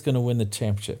say LA's going to win the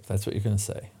championship. That's what you're going to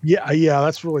say. Yeah,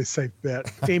 that's really a safe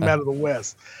bet. Team out of the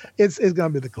West, it's going to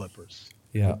be the Clippers.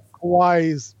 Yeah.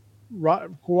 Kawhi's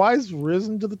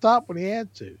risen to the top when he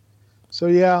had to. So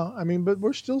yeah, I mean, but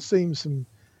we're still seeing some.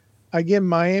 Again,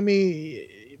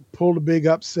 Miami pulled a big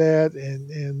upset,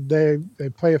 and they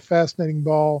play a fascinating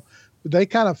ball, but they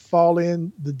kind of fall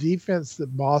in the defense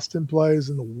that Boston plays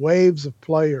and the waves of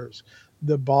players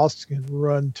that Boston can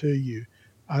run to you.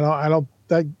 I don't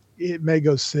that it may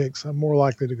go six. I'm more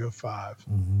likely to go five.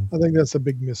 Hmm. I think that's a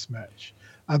big mismatch.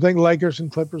 I think Lakers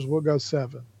and Clippers will go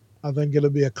seven. I think it'll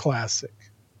be a classic,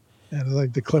 and I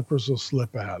think the Clippers will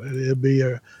slip out. It'll be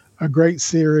a great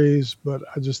series, but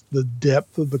I just the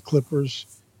depth of the Clippers,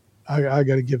 I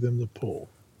got to give them the pull,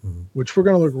 which we're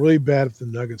going to look really bad if the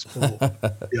Nuggets pull.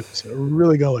 Yep, so we're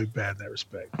really going to look bad in that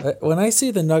respect. When I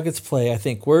see the Nuggets play, I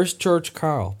think, where's George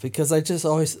Karl? Because I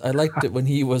liked it when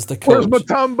he was the Where's coach.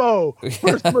 Matumbo?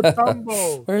 Where's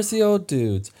Matumbo? Where's the old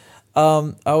dudes?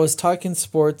 I was talking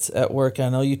sports at work. I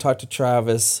know you talked to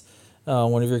Travis,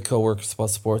 one of your coworkers, about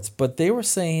sports, but they were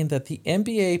saying that the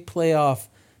NBA playoff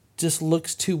just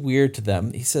looks too weird to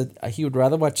them. He said he would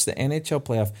rather watch the NHL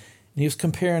playoff, and he was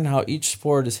comparing how each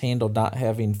sport is handled not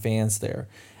having fans there.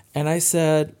 And I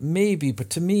said, maybe,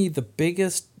 but to me, the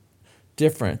biggest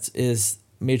difference is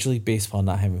Major League Baseball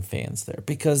not having fans there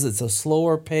because it's a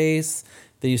slower pace.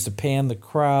 They used to pan the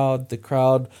crowd. The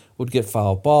crowd would get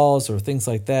foul balls or things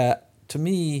like that. To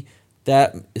me,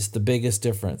 that is the biggest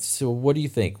difference. So what do you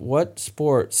think? What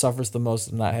sport suffers the most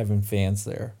of not having fans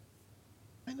there?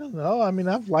 I don't know. I mean,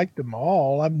 I've liked them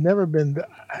all. I've never been,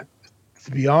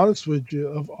 to be honest with you,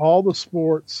 of all the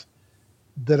sports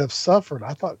that have suffered,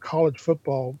 I thought college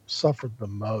football suffered the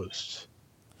most.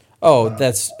 Oh,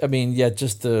 Uh, yeah,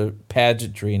 just the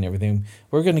pageantry and everything.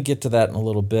 We're going to get to that in a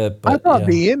little bit, I but thought yeah.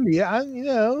 the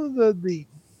NBA, the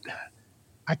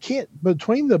I can't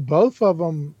between the both of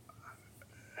them.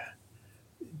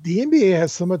 The NBA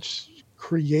has so much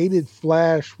created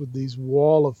flash with these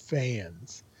wall of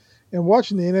fans, and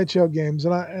watching the NHL games,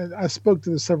 and I spoke to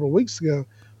this several weeks ago,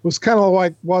 was kind of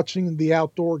like watching the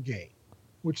outdoor game,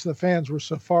 which the fans were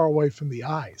so far away from the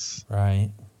ice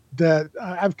Right. that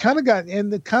I've kind of gotten,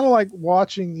 and kind of like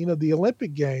watching, the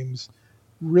Olympic games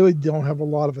really don't have a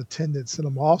lot of attendance in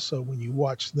them also when you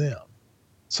watch them.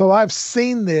 So I've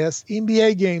seen this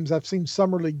NBA games, I've seen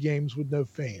summer league games with no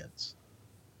fans.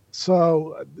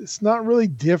 So it's not really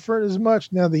different as much.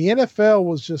 Now the NFL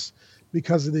was just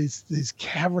because of these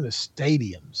cavernous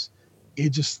stadiums, it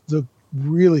just looked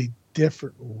really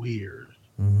different and weird.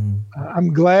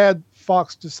 I'm glad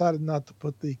Fox decided not to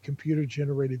put the computer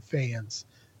generated fans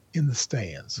in the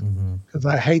stands because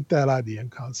I hate that idea and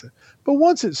concept. But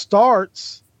once it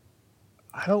starts,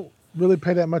 I don't really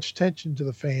pay that much attention to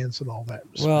the fans and all that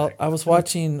Well, respect. I was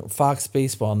watching Fox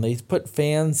Baseball and they put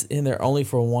fans in there only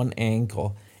for one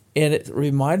angle. And it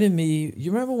reminded me,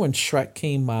 you remember when Shrek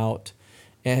came out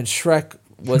and Shrek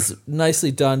was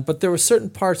nicely done, but there were certain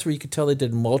parts where you could tell they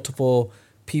did multiple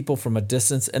people from a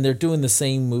distance and they're doing the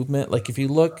same movement. Like if you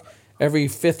look every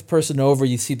fifth person over,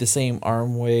 you see the same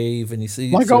arm wave and you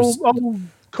see Like sort of, old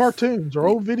cartoons or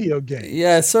old video yeah, games.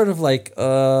 it's sort of like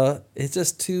it's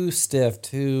just too stiff,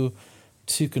 too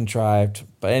contrived.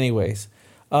 But anyways,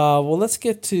 well, let's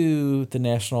get to the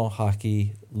National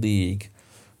Hockey League.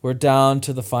 We're down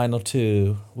to the final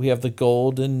two. We have the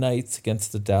Golden Knights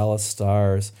against the Dallas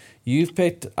Stars.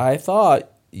 I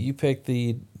thought you picked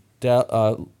the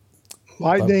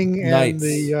Lightning and Knights.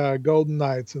 the Golden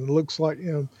Knights, and it looks like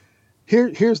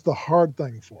here's the hard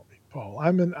thing for me, Paul.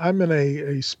 I'm in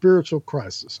a spiritual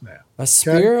crisis now. A Okay.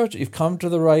 spirit? You've come to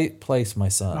the right place, my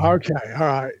son. Okay. All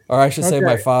right. Or I should say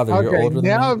my Okay. father. You're Okay. older than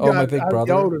Now me. I've Oh, my got big I'm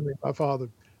brother. older than me, my father.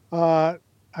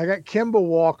 I got Kemba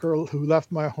Walker, who left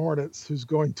my Hornets, who's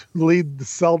going to lead the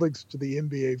Celtics to the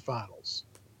NBA Finals.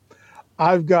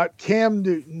 I've got Cam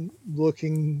Newton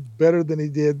looking better than he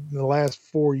did in the last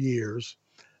 4 years,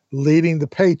 leading the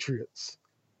Patriots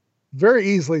very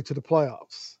easily to the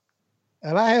playoffs.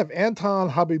 And I have Anton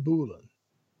Habibulin,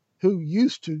 who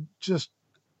used to just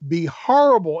be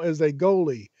horrible as a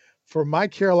goalie for my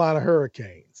Carolina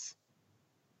Hurricanes.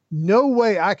 No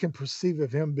way I can perceive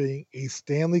of him being a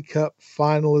Stanley Cup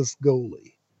finalist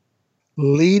goalie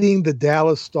leading the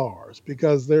Dallas Stars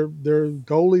because their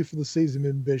goalie for the season,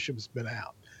 Ben Bishop, has been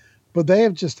out. But they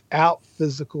have just out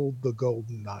physical the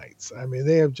Golden Knights. I mean,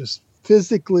 they have just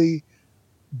physically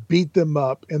beat them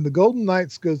up. And the Golden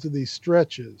Knights go through these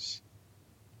stretches,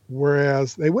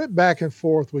 whereas they went back and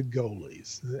forth with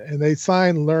goalies. And they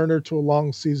signed Lerner to a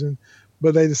long season,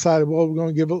 but they decided, well, we're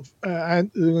going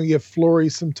to give Fleury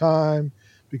some time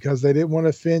because they didn't want to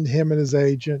offend him and his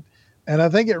agent. And I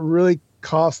think it really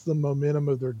cost the momentum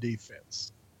of their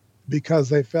defense because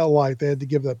they felt like they had to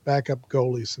give that backup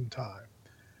goalie some time.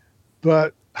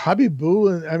 But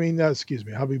Habibulin,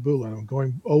 I'm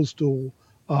going old school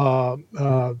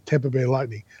Tampa Bay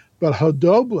Lightning. But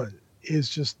Hodoblin is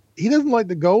just, he doesn't like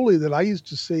the goalie that I used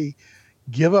to see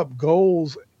give up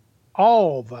goals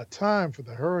all the time for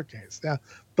the Hurricanes. Now,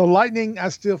 the Lightning, I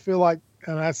still feel like,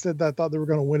 and I said that I thought they were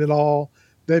going to win it all.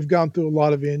 They've gone through a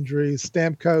lot of injuries.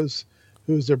 Stamkos,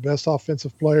 who's their best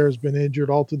offensive player, has been injured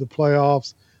all through the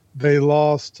playoffs. They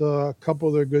lost a couple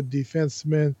of their good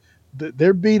defensemen.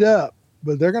 They're beat up,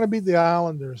 but they're going to beat the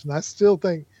Islanders. And I still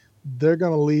think they're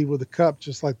going to lead with the cup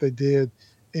just like they did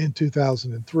in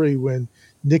 2003 when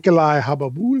Nikolai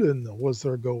Habibulin was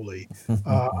their goalie.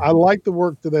 I like the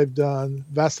work that they've done.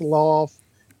 Vasilov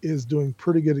is doing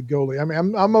pretty good at goalie. I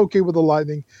mean, I'm okay with the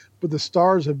Lightning, but the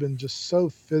Stars have been just so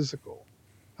physical.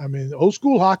 I mean, old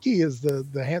school hockey, as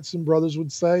the Hanson brothers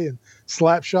would say, and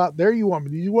Slapshot. There you want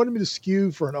me. You wanted me to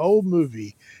skew for an old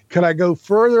movie. Could I go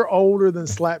further older than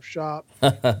Slapshot?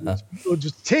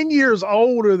 Just 10 years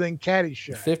older than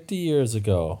Caddyshack. 50 years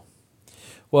ago.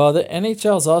 Well, the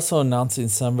NHL is also announcing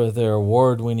some of their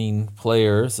award-winning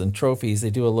players and trophies. They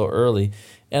do a little early.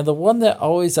 And the one that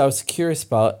always I was curious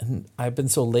about, and I've been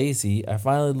so lazy, I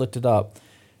finally looked it up.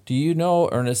 Do you know,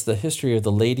 Ernest, the history of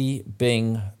the Lady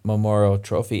Byng Memorial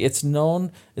Trophy? It's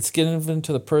given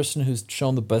to the person who's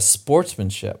shown the best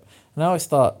sportsmanship. And I always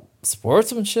thought,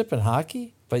 sportsmanship in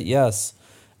hockey? But yes,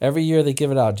 every year they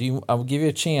give it out. I'll give you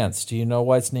a chance. Do you know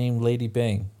why it's named Lady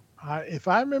Byng? If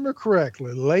I remember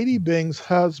correctly, Lady Byng's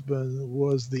husband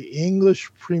was the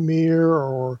English premier,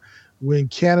 or when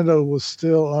Canada was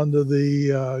still under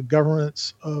the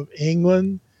governance of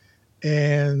England.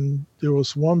 And there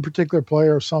was one particular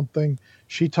player or something.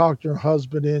 She talked her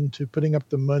husband into putting up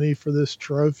the money for this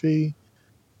trophy.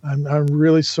 I'm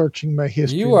really searching my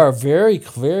history. You are very,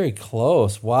 very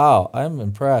close. Wow, I'm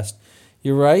impressed.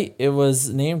 You're right. It was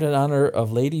named in honor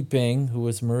of Lady Byng, who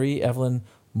was Marie Evelyn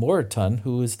Moreton,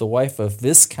 who is the wife of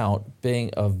Viscount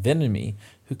Byng of Vinnemy,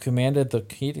 who commanded the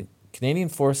Canadian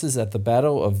forces at the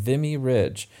Battle of Vimy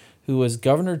Ridge, who was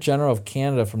Governor General of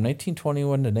Canada from 1921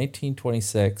 to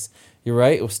 1926. You're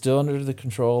right, it was still under the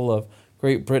control of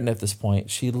Great Britain at this point.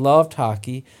 She loved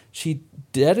hockey. She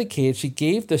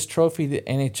gave this trophy to the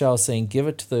NHL saying, give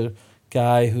it to the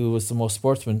guy who was the most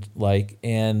sportsmanlike,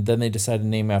 and then they decided to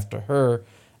name after her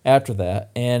after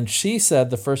that. And she said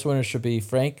the first winner should be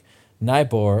Frank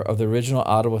Nybor of the original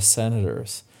Ottawa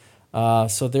Senators.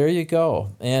 So there you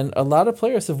go. And a lot of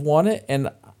players have won it, and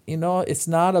it's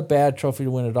not a bad trophy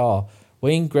to win at all.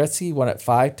 Wayne Gretzky won it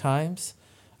 5 times.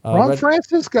 Ron Red,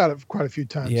 Francis got it quite a few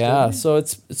times, didn't yeah, he? so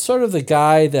it's sort of the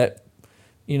guy that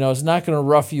is not going to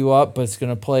rough you up, but it's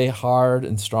going to play hard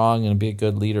and strong and be a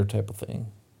good leader type of thing.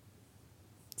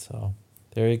 So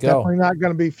there you go. Definitely not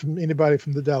going to be from anybody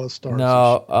from the Dallas Stars this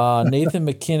No, Nathan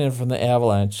McKinnon from the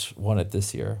Avalanche won it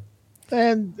this year.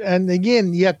 And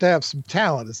again, you have to have some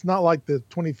talent. It's not like the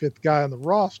 25th guy on the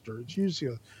roster. It's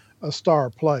usually a star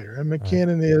player. And Right.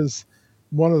 McKinnon is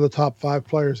one of the top 5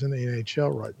 players in the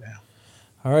NHL right now.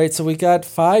 All right, so we got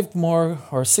 6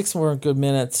 more good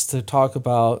minutes to talk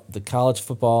about the college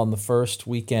football in the first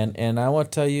weekend, and I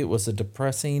want to tell you it was a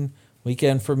depressing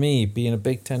weekend for me, being a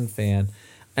Big Ten fan.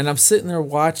 And I'm sitting there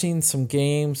watching some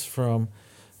games from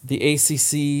the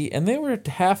ACC, and they were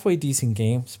halfway decent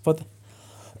games, but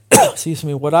excuse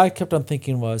me, what I kept on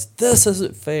thinking was, this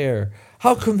isn't fair.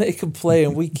 How come they can play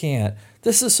and we can't?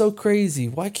 This is so crazy.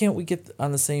 Why can't we get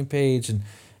on the same page?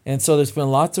 And so there's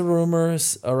been lots of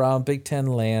rumors around Big Ten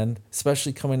land,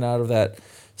 especially coming out of that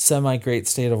semi-great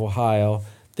state of Ohio,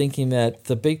 thinking that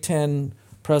the Big Ten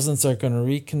presidents are going to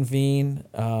reconvene.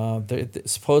 They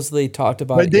supposedly talked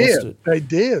about They it did. yesterday, They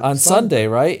did. on Sunday,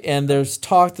 right? And there's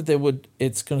talk that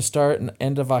it's going to start in the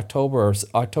end of October or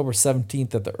October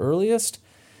 17th at the earliest.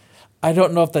 I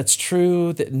don't know if that's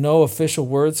true. That no official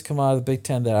words come out of the Big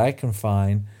Ten that I can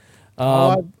find.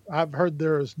 I've heard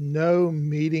there is no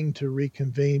meeting to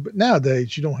reconvene, but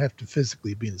nowadays you don't have to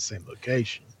physically be in the same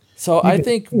location. So You I can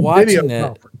think video watching it,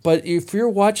 conference. but if you're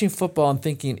watching football and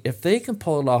thinking, if they can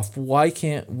pull it off, why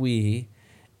can't we?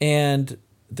 And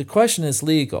the question is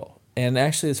legal. And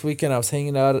actually, this weekend I was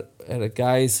hanging out at a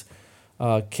guy's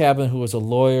cabin who was a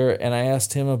lawyer, and I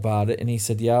asked him about it, and he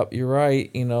said, "Yep, you're right.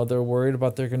 They're worried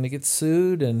about they're going to get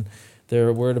sued, and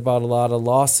they're worried about a lot of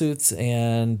lawsuits,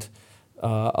 and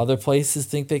other places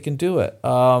think they can do it."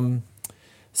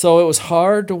 So it was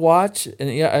hard to watch,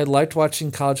 and yeah, I liked watching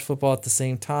college football at the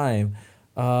same time.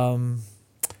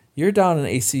 You're down in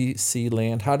ACC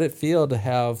land. How did it feel to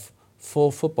have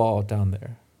full football down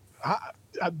there? I,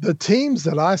 the teams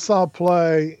that I saw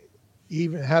play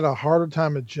even had a harder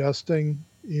time adjusting,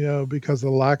 because of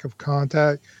the lack of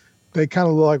contact. They kind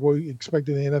of look like what we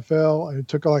expected in the NFL, and it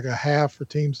took like a half for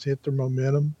teams to hit their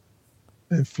momentum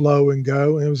and flow and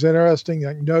go. And it was interesting.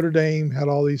 Like Notre Dame had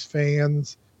all these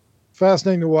fans.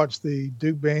 Fascinating to watch the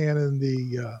Duke band and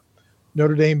the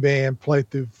Notre Dame band play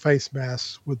through face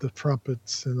masks with the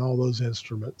trumpets and all those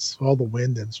instruments, all the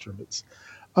wind instruments.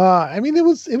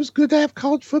 It was good to have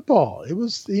college football. It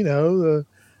was,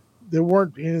 there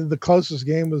weren't, the closest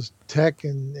game was Tech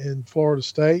and Florida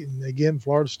State. And again,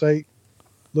 Florida State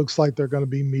looks like they're going to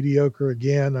be mediocre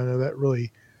again. I know that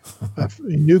really,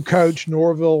 new coach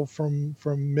Norville from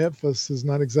Memphis is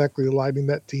not exactly lighting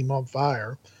that team on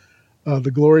fire.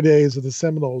 The glory days of the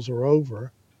Seminoles are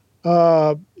over.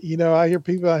 I hear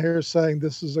people out here saying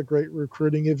this is a great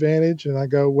recruiting advantage. And I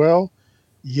go, well,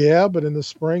 yeah, but in the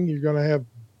spring, you're going to have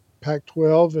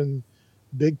Pac-12 and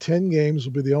Big Ten games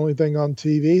will be the only thing on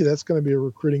TV. That's going to be a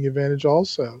recruiting advantage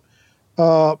also.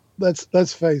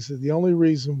 Let's face it. The only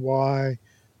reason why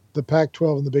the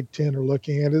Pac-12 and the Big Ten are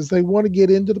looking at is they want to get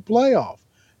into the playoff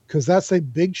because that's a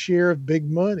big share of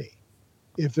big money.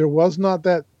 If there was not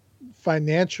that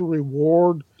financial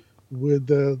reward with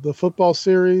the football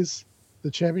series,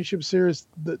 the championship series,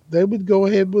 they would go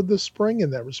ahead with the spring in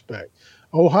that respect.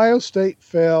 Ohio State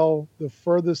fell the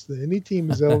furthest that any team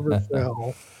has ever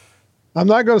fell. I'm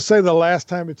not going to say the last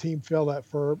time a team fell that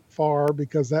far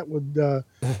because that would,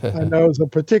 I know, is a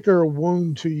particular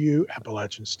wound to you,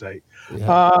 Appalachian State.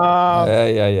 Yeah.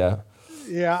 Yeah.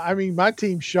 Yeah, my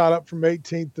team shot up from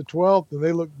 18th to 12th, and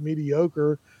they looked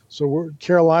mediocre. So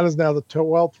Carolina's now the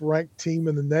 12th ranked team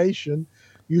in the nation.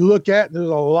 You look at, there's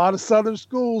a lot of Southern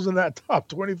schools in that top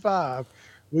 25.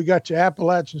 We got your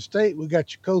Appalachian State, we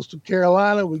got your Coastal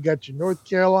Carolina, we got your North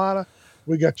Carolina,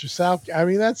 we got your South.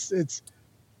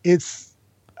 It's.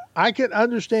 I can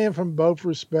understand from both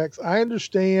respects. I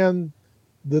understand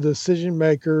the decision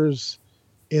makers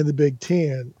in the Big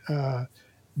Ten.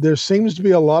 There seems to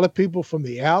be a lot of people from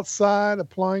the outside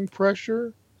applying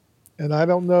pressure. And I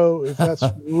don't know if that's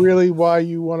really why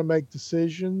you want to make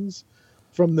decisions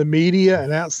from the media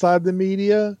and outside the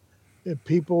media, and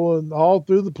people all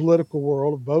through the political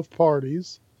world of both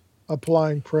parties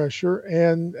applying pressure.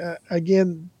 And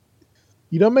again,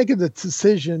 you don't make a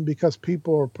decision because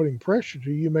people are putting pressure to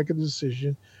you. You make a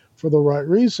decision for the right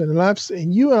reason.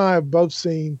 And you and I have both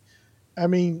seen,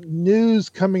 news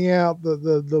coming out.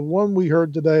 The one we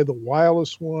heard today, the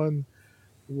wildest one,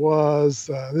 was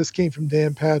this came from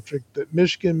Dan Patrick, that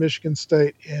Michigan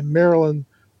State, and Maryland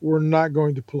were not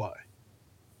going to play.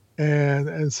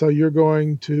 and so you're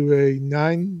going to a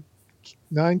nine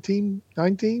team,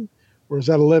 or is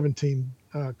that 11 team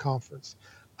conference?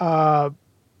 Uh,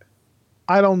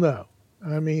 I don't know.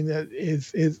 I mean,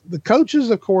 it's the coaches,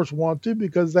 of course, want to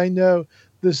because they know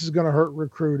this is going to hurt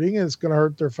recruiting and it's going to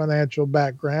hurt their financial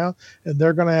background, and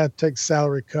they're going to have to take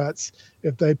salary cuts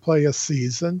if they play a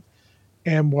season.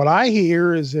 And what I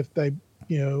hear is if they,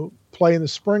 play in the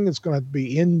spring, it's going to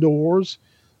be indoors,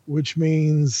 which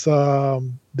means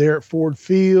they're at Ford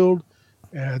Field,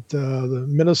 at the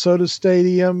Minnesota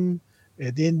Stadium,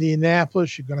 at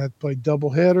Indianapolis. You're going to have to play double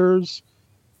headers.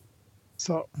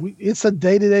 So it's a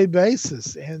day to day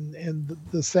basis, and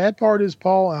the sad part is,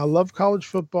 Paul. I love college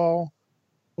football,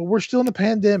 but we're still in a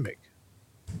pandemic.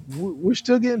 We're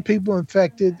still getting people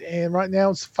infected, and right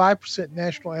now it's 5%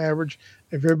 national average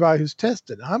of everybody who's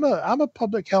tested. I'm a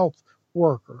public health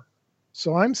worker,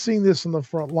 so I'm seeing this on the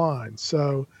front line.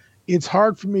 So it's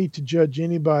hard for me to judge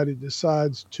anybody that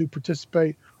decides to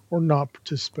participate or not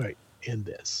participate in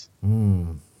this.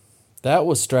 That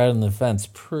was straddling the fence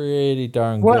pretty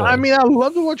darn Well, I good. mean, I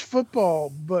love to watch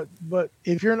football, but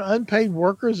if you're an unpaid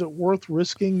worker, is it worth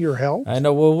risking your I health?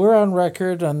 know. Well, we're on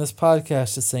record on this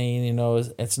podcast as saying,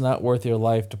 it's not worth your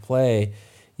life to play.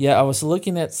 Yeah, I was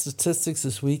looking at statistics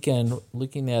this weekend,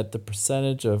 looking at the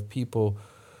percentage of people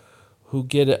who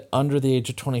get it under the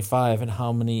age of 25 and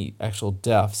how many actual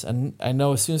deaths. And I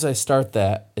know as soon as I start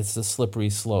that, it's a slippery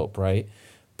slope, right?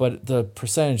 But the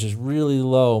percentage is really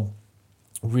low,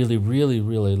 really, really,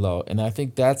 really low. And I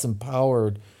think that's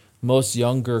empowered most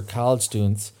younger college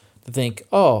students to think,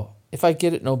 oh, if I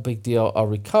get it, no big deal, I'll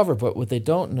recover. But what they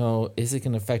don't know is it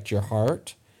can affect your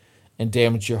heart and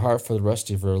damage your heart for the rest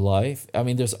of your life. I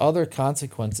mean, there's other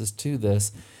consequences to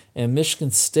this. And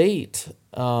Michigan State,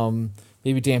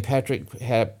 maybe Dan Patrick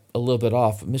had a little bit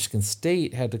off, but Michigan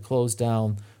State had to close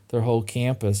down their whole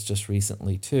campus just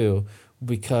recently, too,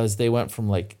 because they went from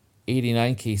like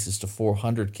 89 cases to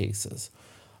 400 cases.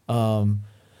 And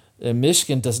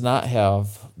Michigan does not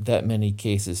have that many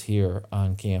cases here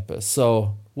on campus.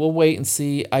 So we'll wait and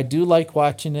see. I do like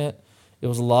watching it. It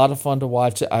was a lot of fun to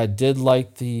watch it. I did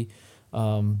like the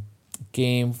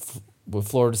game with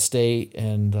Florida State,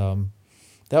 and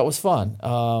that was fun.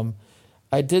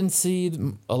 I didn't see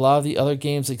a lot of the other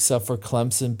games except for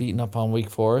Clemson beating up on Wake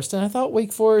Forest, and I thought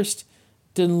Wake Forest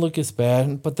didn't look as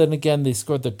bad. But then again, they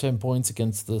scored their 10 points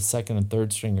against the second and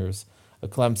third stringers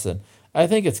of Clemson. I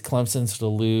think it's Clemson's to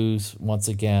lose once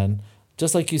again.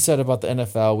 Just like you said about the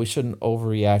NFL, we shouldn't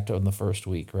overreact on the first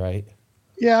week, right?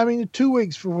 Yeah, I mean, 2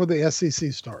 weeks before the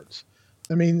SEC starts.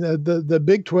 I mean, the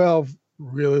Big 12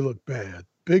 really looked bad.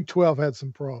 Big 12 had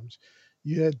some problems.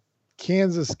 You had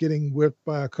Kansas getting whipped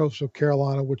by Coastal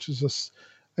Carolina, which is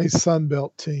a Sun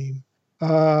Belt team.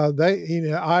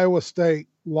 Iowa State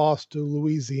lost to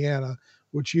Louisiana,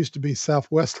 which used to be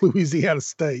Southwest Louisiana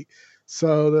State.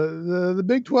 So the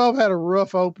Big 12 had a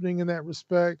rough opening in that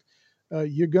respect.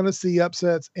 You're going to see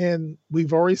upsets, and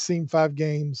we've already seen 5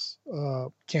 games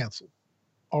canceled.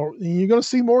 And you're going to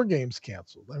see more games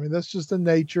canceled. I mean, that's just the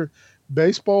nature.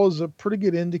 Baseball is a pretty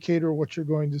good indicator of what you're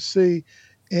going to see.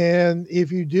 And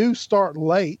if you do start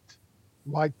late,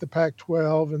 like the Pac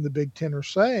 12 and the Big Ten are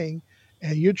saying,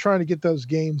 and you're trying to get those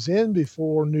games in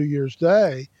before New Year's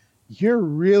Day, you're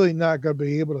really not going to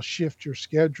be able to shift your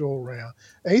schedule around.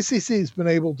 ACC has been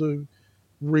able to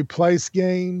replace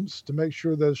games to make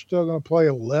sure they're still going to play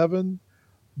 11.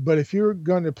 But if you're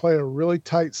going to play a really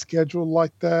tight schedule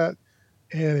like that,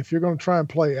 and if you're going to try and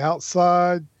play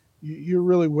outside, you're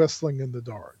really whistling in the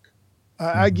dark.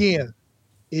 Again,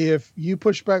 if you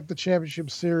push back the championship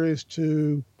series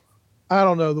to, I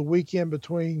don't know, the weekend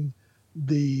between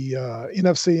the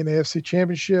NFC and AFC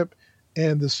championship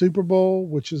and the Super Bowl,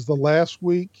 which is the last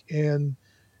week in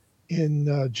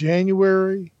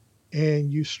January,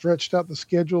 and you stretched out the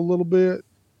schedule a little bit,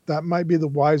 that might be the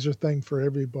wiser thing for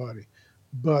everybody.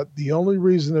 But the only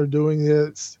reason they're doing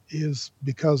this is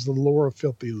because of the lure of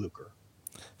filthy lucre.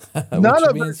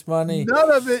 Which means money.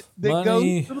 None of it that goes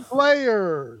Money. to the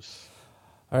players.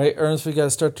 All right, Ernest, we got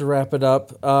to start to wrap it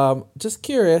up. Just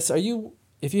curious,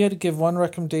 if you had to give one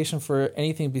recommendation for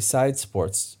anything besides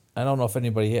sports, I don't know if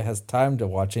anybody has time to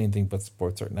watch anything but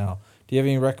sports right now. Do you have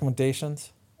any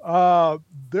recommendations?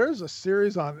 There's a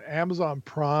series on Amazon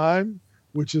Prime,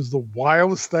 which is the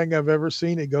wildest thing I've ever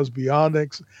seen. It goes beyond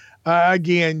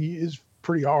again, it's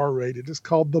pretty R-rated. It's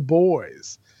called The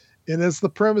Boys, and it's the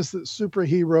premise that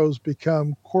superheroes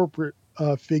become corporate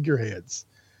figureheads,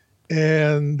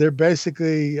 and they're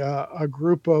basically a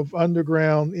group of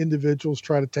underground individuals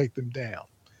try to take them down.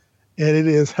 And it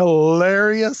is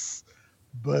hilarious,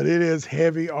 but it is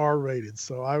heavy R-rated.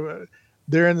 So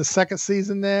they're in the second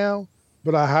season now.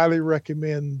 but I highly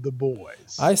recommend The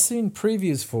Boys. I've seen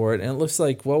previews for it, and it looks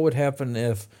like what would happen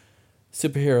if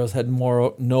superheroes had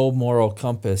no moral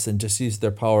compass and just used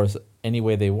their powers any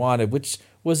way they wanted, which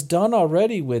was done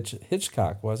already with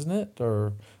Hitchcock, wasn't it?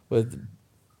 Or wasn't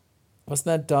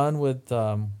that done with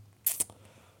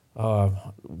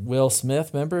Will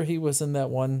Smith? Remember, he was in that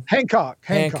one. Hancock,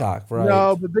 right?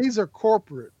 No, but these are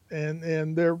corporate,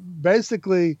 and they're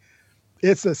basically,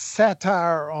 it's a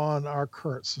satire on our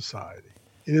current society.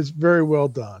 It is very well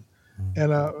done.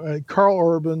 Mm-hmm. And Carl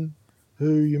Urban,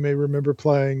 who you may remember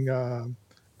playing the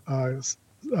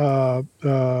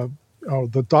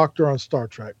doctor on Star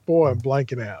Trek. Boy, I'm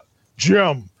blanking out.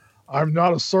 Jim, I'm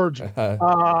not a surgeon.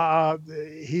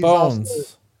 He's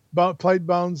Bones. Also played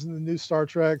Bones in the new Star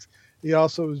Treks. He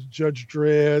also was Judge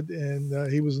Dredd,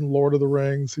 and he was in Lord of the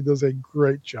Rings. He does a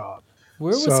great job.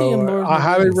 Where was he in Lord of the Rings? I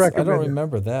highly recommend I don't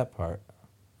remember that part.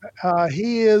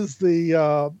 He's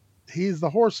the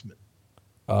horseman.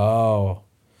 Oh.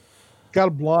 Got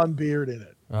a blonde beard in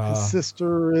it. His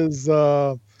sister is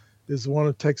the one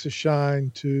who takes a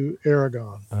shine to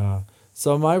Aragon.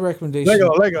 So my recommendation.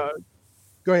 Lego.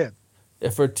 Go ahead.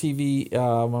 For TV,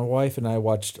 my wife and I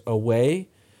watched Away.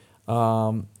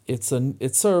 It's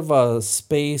sort of a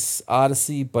space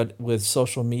odyssey, but with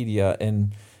social media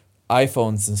and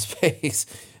iPhones in space.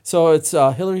 So it's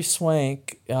Hilary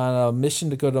Swank on a mission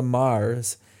to go to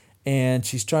Mars, and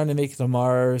she's trying to make it to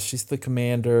Mars. She's the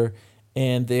commander,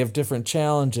 and they have different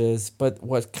challenges. But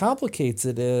what complicates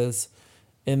it is,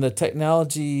 in the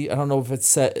technology, I don't know if it's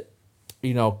set,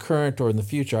 current or in the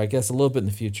future. I guess a little bit in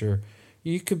the future.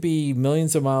 You could be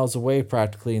millions of miles away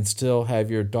practically and still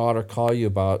have your daughter call you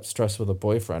about stress with a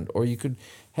boyfriend. Or you could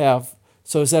have...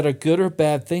 So is that a good or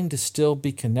bad thing to still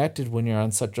be connected when you're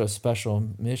on such a special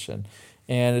mission?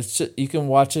 And it's just, you can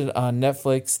watch it on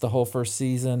Netflix, the whole first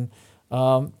season.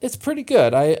 It's pretty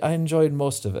good. I enjoyed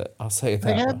most of it. I'll say that.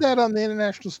 They had that on the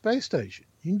International Space Station.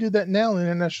 You can do that now on the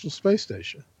International Space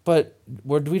Station. But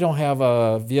we don't have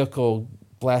a vehicle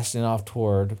blasting off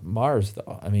toward Mars,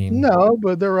 though. I mean, no,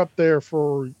 but they're up there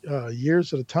for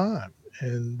years at a time,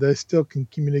 and they still can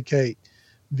communicate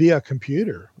via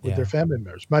computer with their family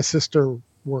members. My sister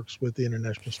works with the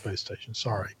International Space Station.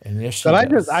 Sorry,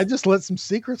 but I just let some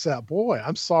secrets out. Boy,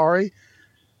 I'm sorry.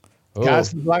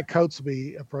 Guys in black coats will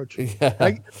be approaching. Yeah.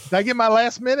 Did I get my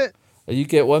last minute? You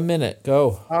get 1 minute.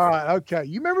 Go. All right. Okay.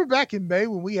 You remember back in May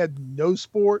when we had no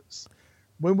sports?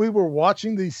 When we were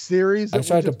watching these series? I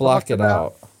tried to block it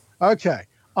out. Okay.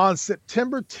 On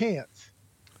September 10th,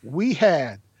 we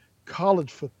had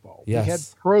college football. Yes. We had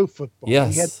pro football.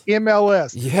 Yes. We had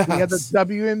MLS. Yes. We had the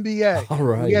WNBA. All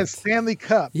right. We had Stanley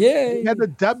Cup. Yay. We had the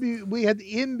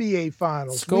NBA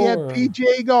finals. Score. We had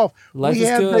PGA golf. Life we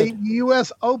had good. the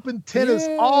US Open tennis.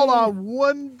 Yay. All on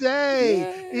one day.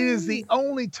 Yay. It is the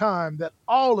only time that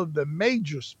all of the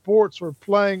major sports were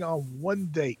playing on one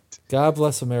date. God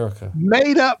bless America.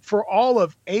 Made up for all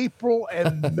of April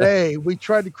and May. We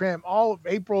tried to cram all of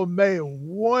April and May in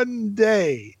one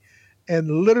day.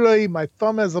 And literally my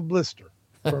thumb has a blister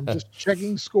from just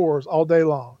checking scores all day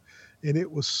long. And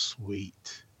it was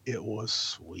sweet. It was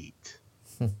sweet.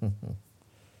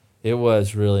 It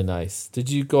was really nice. Did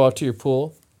you go out to your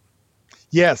pool?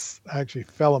 Yes, I actually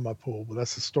fell in my pool, but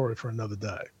that's a story for another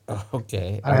day.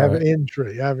 Okay. I have an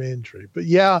injury. But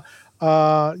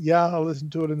I'll listen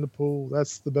to it in the pool.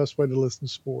 That's the best way to listen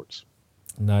to sports.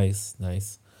 Nice.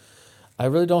 I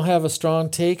really don't have a strong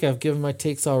take. I've given my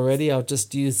takes already. I'll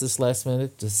just use this last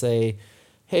minute to say,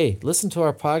 hey, listen to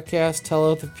our podcast.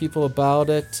 Tell other people about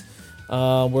it.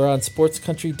 We're on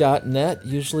sportscountry.net,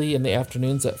 usually in the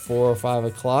afternoons at 4 or 5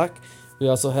 o'clock. We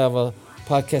also have a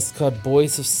podcast called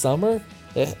Boys of Summer.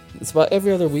 It's about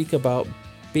every other week about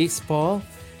baseball.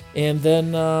 And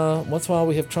then once in a while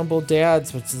we have Trumbull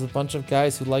Dads, which is a bunch of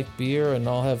guys who like beer and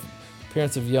all have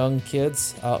parents of young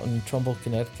kids out in Trumbull,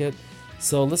 Connecticut.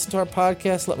 So listen to our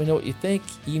podcast. Let me know what you think.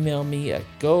 Email me at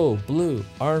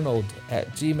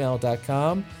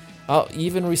gobluearnold@gmail.com. I'll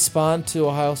even respond to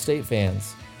Ohio State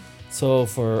fans. So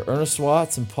for Ernest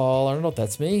Watts and Paul Arnold,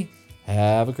 that's me.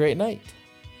 Have a great night.